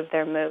might improve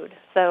their mood.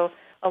 So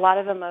a lot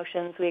of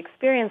emotions, we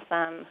experience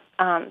them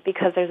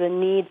because there's a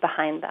need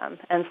behind them.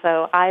 And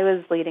so I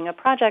was leading a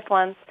project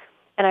once,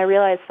 and I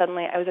realized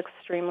suddenly I was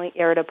extremely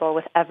irritable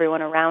with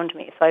everyone around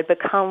me. So I'd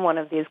become one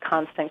of these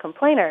constant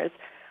complainers.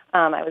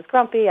 I was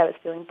grumpy, I was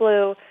feeling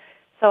blue.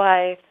 So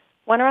I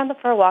went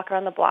for a walk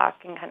around the block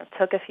and kind of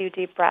took a few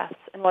deep breaths.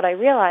 And what I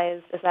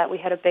realized is that we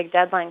had a big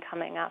deadline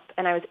coming up,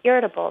 and I was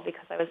irritable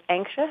because I was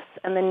anxious,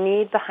 and the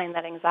need behind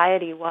that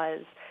anxiety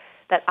was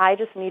that I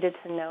just needed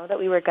to know that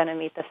we were going to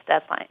meet this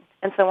deadline.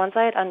 And so once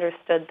I had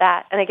understood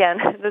that, and again,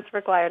 this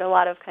required a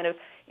lot of kind of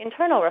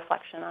internal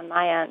reflection on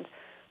my end,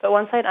 but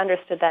once I had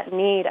understood that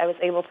need, I was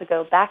able to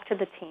go back to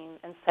the team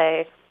and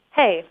say,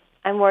 hey,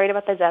 I'm worried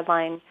about the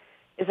deadline.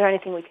 Is there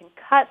anything we can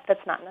cut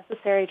that's not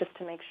necessary just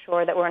to make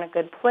sure that we're in a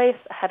good place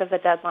ahead of the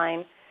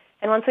deadline?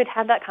 And once we'd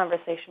had that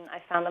conversation,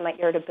 I found that my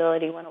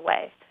irritability went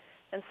away.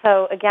 And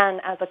so again,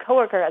 as a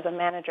coworker, as a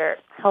manager,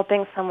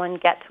 helping someone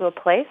get to a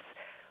place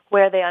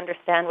where they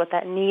understand what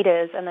that need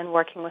is, and then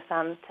working with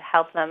them to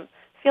help them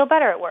feel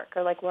better at work,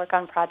 or work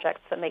on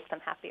projects that make them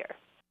happier.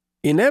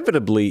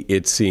 Inevitably,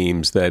 it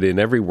seems that in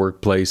every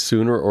workplace,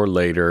 sooner or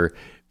later,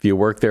 if you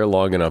work there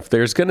long enough,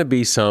 there's going to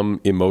be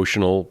some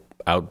emotional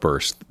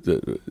outburst.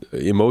 The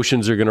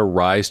emotions are going to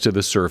rise to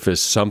the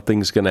surface.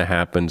 Something's going to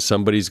happen.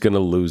 Somebody's going to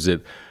lose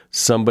it.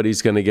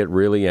 Somebody's going to get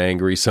really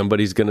angry.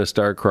 Somebody's going to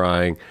start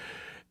crying.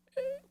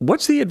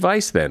 What's the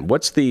advice then?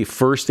 What's the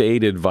first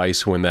aid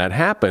advice when that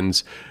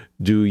happens?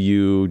 Do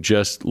you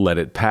just let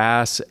it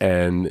pass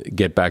and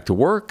get back to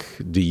work?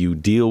 Do you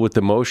deal with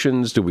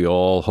emotions? Do we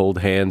all hold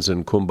hands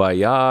and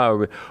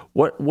kumbaya?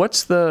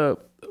 What's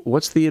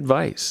the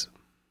advice?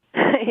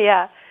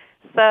 Yeah.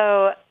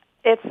 So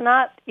it's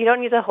not, you don't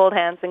need to hold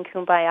hands and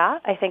kumbaya.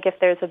 I think if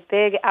there's a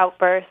big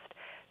outburst,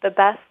 the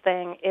best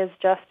thing is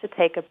just to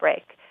take a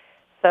break.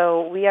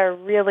 So we are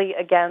really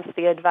against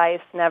the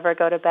advice, never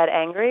go to bed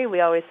angry. We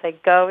always say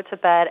go to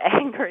bed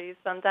angry.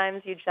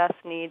 Sometimes you just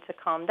need to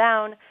calm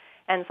down,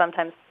 and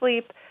sometimes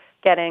sleep,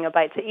 getting a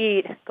bite to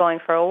eat, going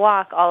for a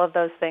walk, all of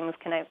those things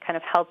can kind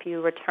of help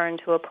you return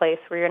to a place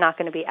where you're not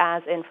going to be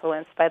as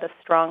influenced by the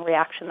strong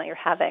reaction that you're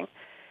having.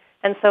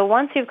 And so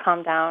once you've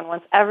calmed down,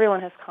 once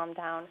everyone has calmed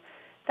down,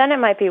 then it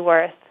might be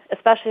worth,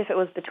 especially if it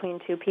was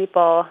between two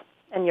people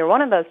and you're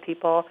one of those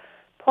people,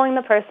 pulling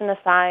the person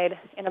aside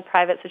in a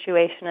private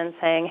situation and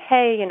saying,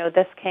 hey,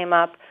 this came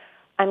up.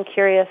 I'm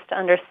curious to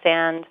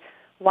understand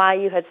why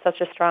you had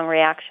such a strong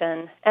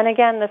reaction. And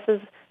again, this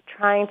is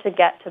trying to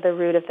get to the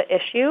root of the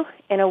issue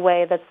in a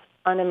way that's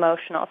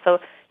unemotional. So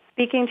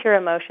speaking to your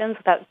emotions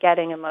without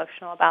getting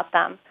emotional about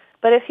them.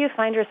 But if you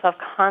find yourself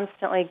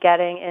constantly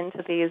getting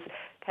into these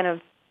kind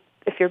of,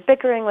 if you're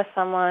bickering with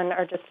someone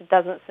or just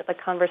the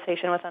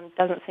conversation with them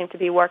doesn't seem to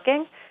be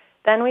working,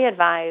 then we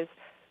advise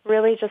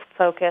really just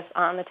focus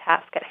on the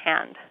task at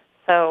hand.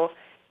 So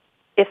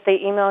if they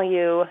email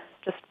you,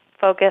 just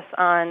focus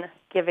on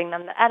giving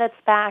them the edits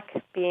back,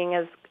 being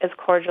as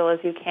cordial as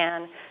you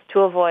can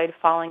to avoid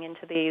falling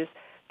into these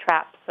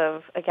traps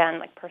of,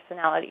 again,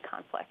 personality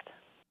conflict.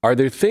 Are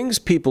there things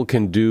people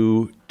can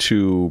do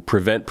to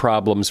prevent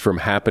problems from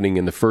happening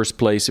in the first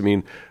place?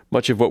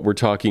 Much of what we're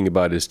talking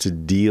about is to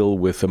deal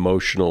with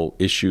emotional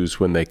issues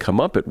when they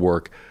come up at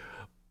work,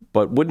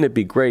 but wouldn't it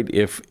be great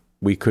if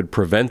we could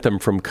prevent them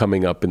from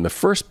coming up in the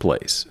first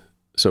place?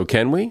 So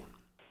can we?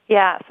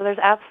 Yeah, so there's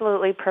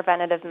absolutely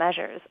preventative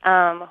measures.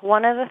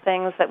 One of the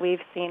things that we've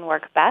seen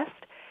work best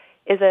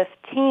is if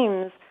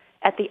teams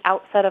at the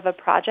outset of a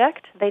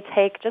project, they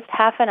take just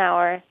half an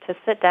hour to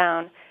sit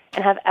down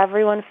and have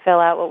everyone fill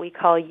out what we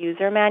call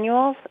user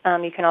manuals.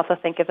 You can also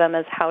think of them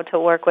as how to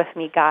work with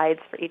me guides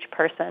for each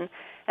person.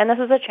 And this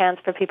is a chance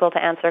for people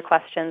to answer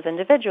questions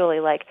individually,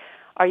 like,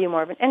 are you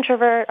more of an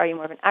introvert? Are you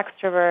more of an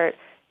extrovert?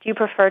 Do you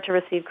prefer to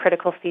receive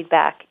critical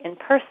feedback in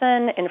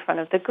person, in front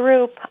of the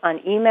group, on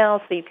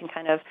email, so you can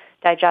kind of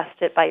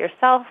digest it by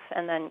yourself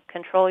and then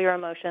control your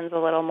emotions a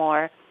little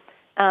more?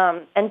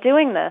 And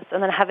doing this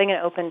and then having an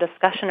open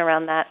discussion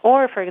around that.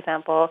 Or, for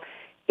example,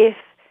 if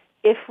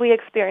we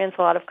experience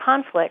a lot of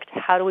conflict,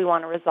 how do we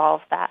want to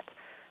resolve that?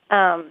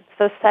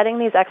 So setting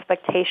these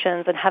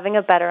expectations and having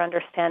a better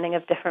understanding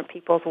of different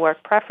people's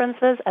work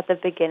preferences at the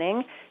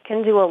beginning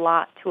can do a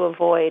lot to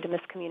avoid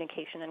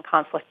miscommunication and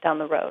conflict down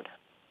the road.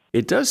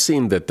 It does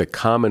seem that the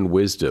common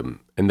wisdom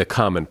and the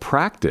common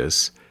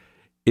practice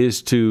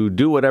is to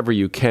do whatever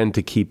you can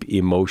to keep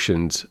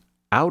emotions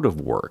out of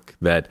work,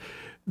 that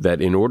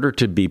in order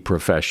to be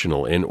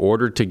professional, in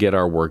order to get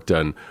our work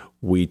done,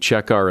 we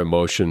check our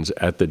emotions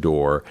at the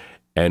door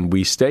and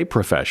we stay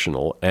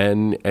professional.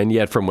 And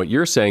yet from what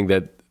you're saying,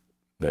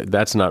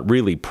 that's not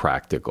really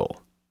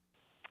practical.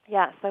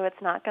 Yeah, so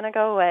it's not going to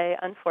go away,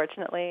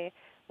 unfortunately.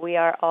 We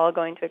are all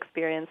going to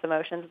experience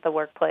emotions at the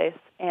workplace.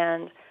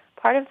 And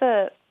part of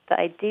the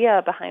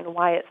idea behind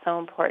why it's so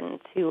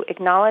important to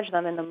acknowledge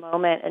them in the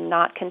moment and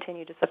not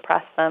continue to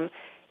suppress them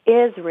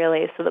is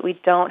really so that we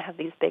don't have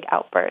these big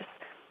outbursts.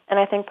 And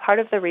I think part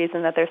of the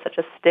reason that there's such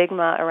a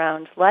stigma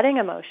around letting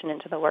emotion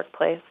into the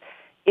workplace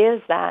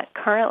is that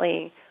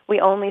currently we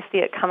only see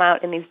it come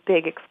out in these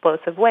big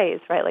explosive ways,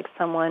 right? Like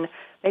someone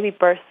maybe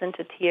bursts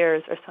into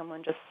tears or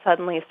someone just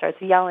suddenly starts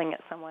yelling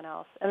at someone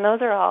else. And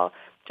those are all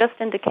just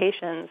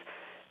indications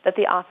that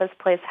the office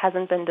place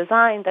hasn't been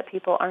designed, that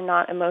people are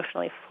not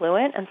emotionally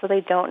fluent, and so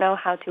they don't know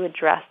how to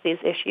address these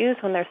issues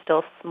when they're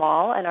still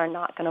small and are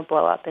not going to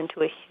blow up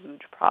into a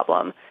huge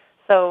problem.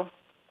 So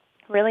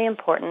really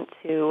important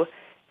to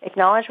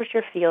acknowledge what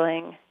you're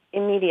feeling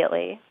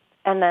immediately,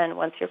 and then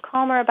once you're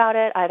calmer about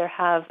it, either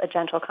have a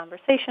gentle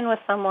conversation with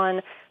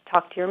someone,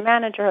 talk to your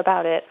manager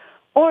about it,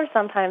 or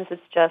sometimes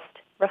it's just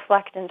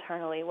reflect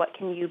internally, what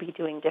can you be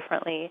doing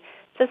differently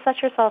to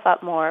set yourself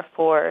up more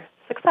for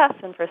success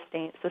and for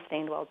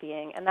sustained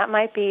well-being. And that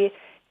might be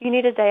you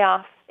need a day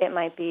off. It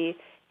might be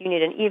you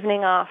need an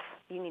evening off.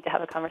 You need to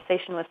have a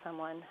conversation with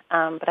someone.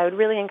 But I would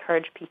really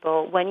encourage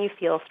people, when you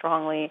feel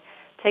strongly,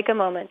 take a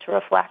moment to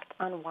reflect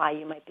on why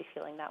you might be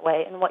feeling that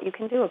way and what you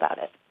can do about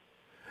it.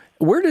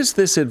 Where does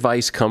this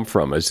advice come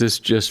from? Is this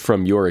just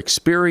from your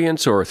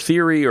experience or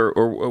theory,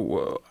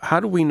 or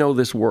how do we know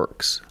this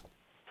works?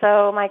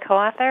 So my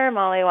co-author,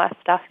 Molly West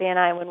Duffy, and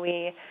I, when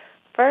we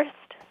first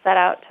set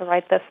out to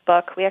write this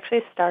book, we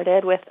actually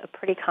started with a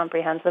pretty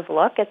comprehensive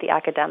look at the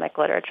academic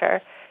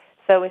literature.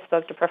 So we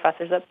spoke to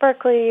professors at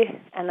Berkeley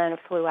and then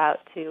flew out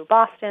to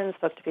Boston,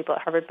 spoke to people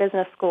at Harvard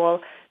Business School,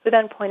 who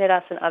then pointed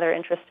us in other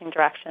interesting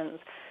directions.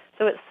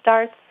 So it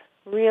starts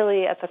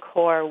really at the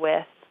core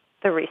with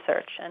the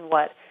research and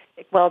what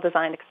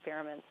well-designed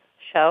experiments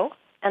show.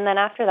 And then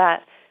after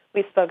that,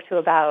 we spoke to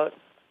about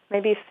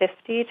maybe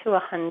 50 to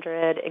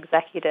 100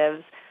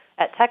 executives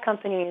at tech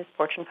companies,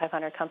 Fortune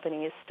 500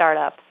 companies,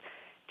 startups,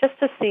 just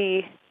to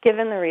see,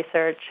 given the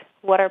research,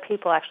 what are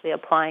people actually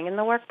applying in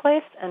the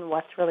workplace and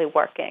what's really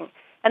working.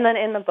 And then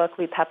in the book,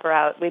 we pepper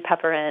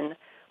in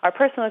our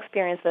personal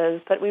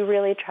experiences, but we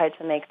really tried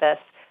to make this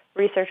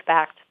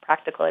research-backed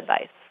practical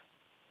advice.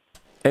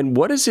 And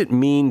what does it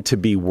mean to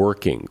be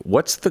working?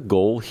 What's the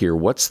goal here?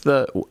 What's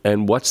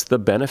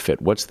the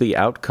benefit? What's the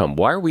outcome?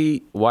 Why are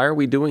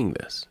we doing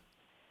this?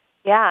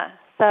 Yeah,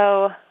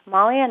 so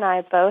Molly and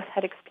I both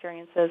had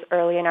experiences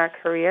early in our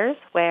careers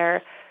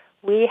where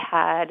we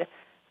had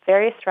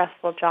very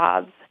stressful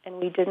jobs and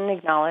we didn't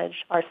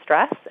acknowledge our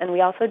stress, and we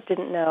also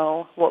didn't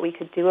know what we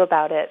could do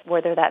about it,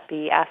 whether that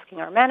be asking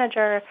our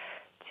manager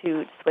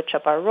to switch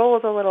up our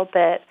roles a little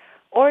bit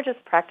or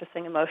just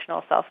practicing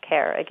emotional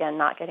self-care, again,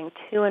 not getting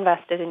too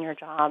invested in your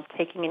job,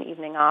 taking an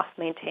evening off,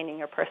 maintaining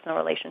your personal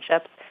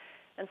relationships.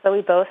 And so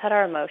we both had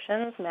our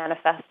emotions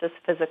manifest as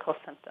physical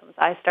symptoms.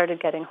 I started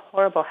getting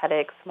horrible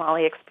headaches.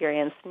 Molly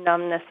experienced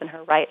numbness in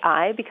her right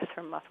eye because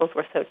her muscles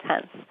were so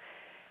tense.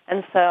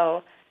 And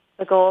so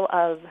the goal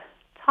of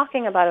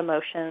talking about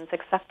emotions,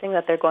 accepting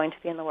that they're going to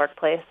be in the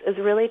workplace, is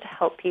really to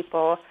help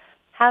people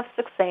have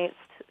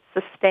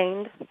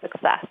sustained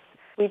success.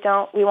 We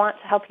want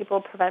to help people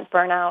prevent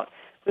burnout.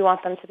 We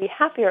want them to be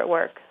happier at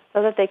work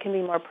so that they can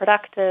be more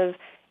productive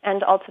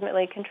and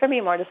ultimately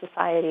contribute more to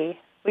society.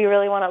 We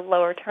really want to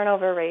lower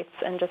turnover rates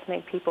and just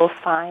make people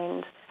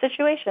find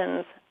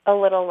situations a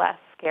little less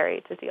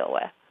scary to deal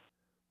with.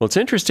 Well, it's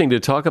interesting to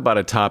talk about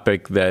a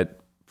topic that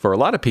for a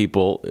lot of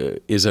people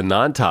is a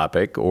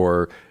non-topic,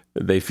 or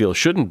they feel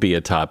shouldn't be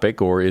a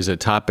topic, or is a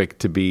topic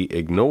to be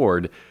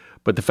ignored.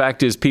 But the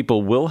fact is,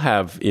 people will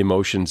have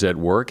emotions at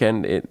work,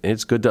 and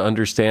it's good to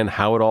understand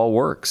how it all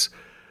works.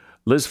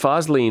 Liz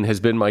Fosslien has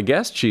been my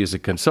guest. She is a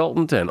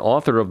consultant and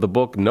author of the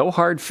book No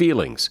Hard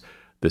Feelings: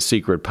 The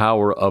Secret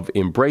Power of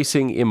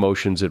Embracing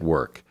Emotions at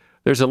Work.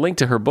 There's a link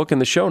to her book in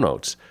the show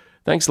notes.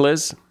 Thanks,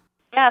 Liz.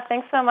 Yeah,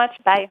 thanks so much.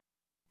 Bye.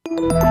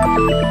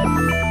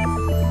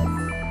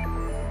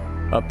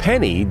 A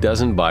penny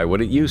doesn't buy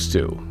what it used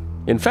to.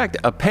 In fact,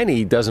 a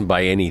penny doesn't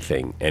buy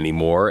anything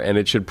anymore, and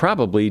it should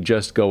probably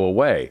just go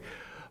away.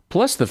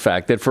 Plus the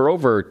fact that for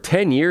over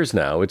 10 years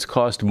now, it's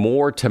cost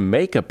more to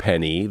make a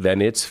penny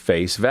than its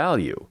face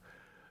value.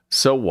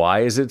 So why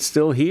is it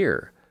still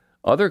here?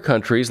 Other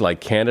countries like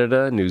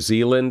Canada, New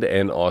Zealand,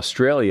 and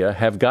Australia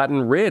have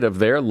gotten rid of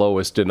their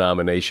lowest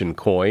denomination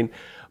coin,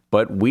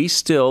 but we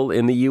still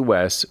in the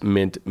U.S.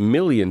 mint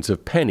millions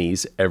of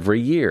pennies every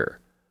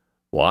year.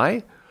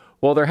 Why?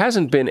 Well, there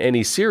hasn't been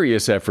any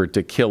serious effort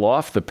to kill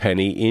off the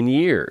penny in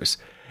years.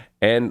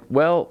 And,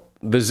 well,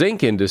 the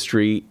zinc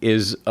industry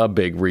is a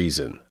big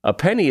reason. A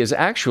penny is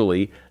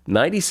actually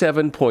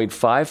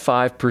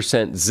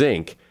 97.55%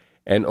 zinc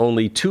and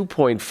only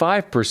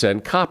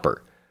 2.5%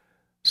 copper.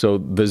 So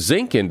the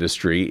zinc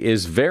industry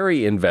is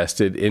very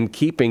invested in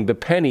keeping the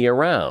penny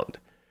around.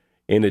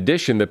 In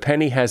addition, the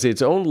penny has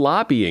its own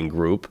lobbying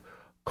group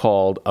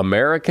called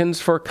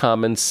Americans for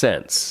Common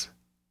Sense,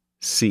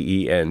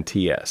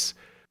 CENTS.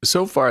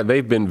 So far,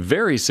 they've been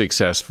very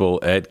successful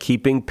at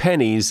keeping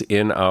pennies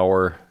in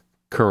our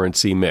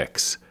currency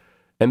mix.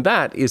 And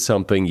that is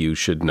something you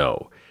should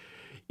know.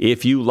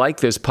 If you like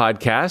this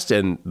podcast,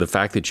 and the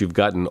fact that you've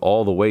gotten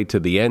all the way to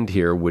the end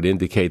here would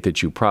indicate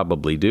that you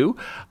probably do,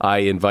 I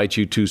invite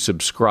you to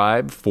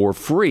subscribe for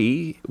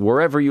free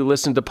wherever you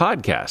listen to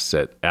podcasts,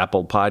 at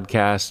Apple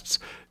Podcasts,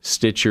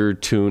 Stitcher,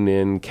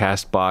 TuneIn,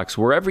 CastBox.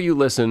 Wherever you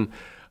listen,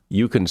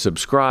 you can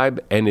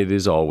subscribe, and it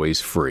is always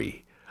free.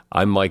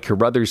 I'm Mike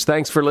Carruthers.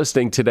 Thanks for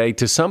listening today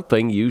to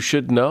Something You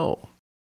Should Know.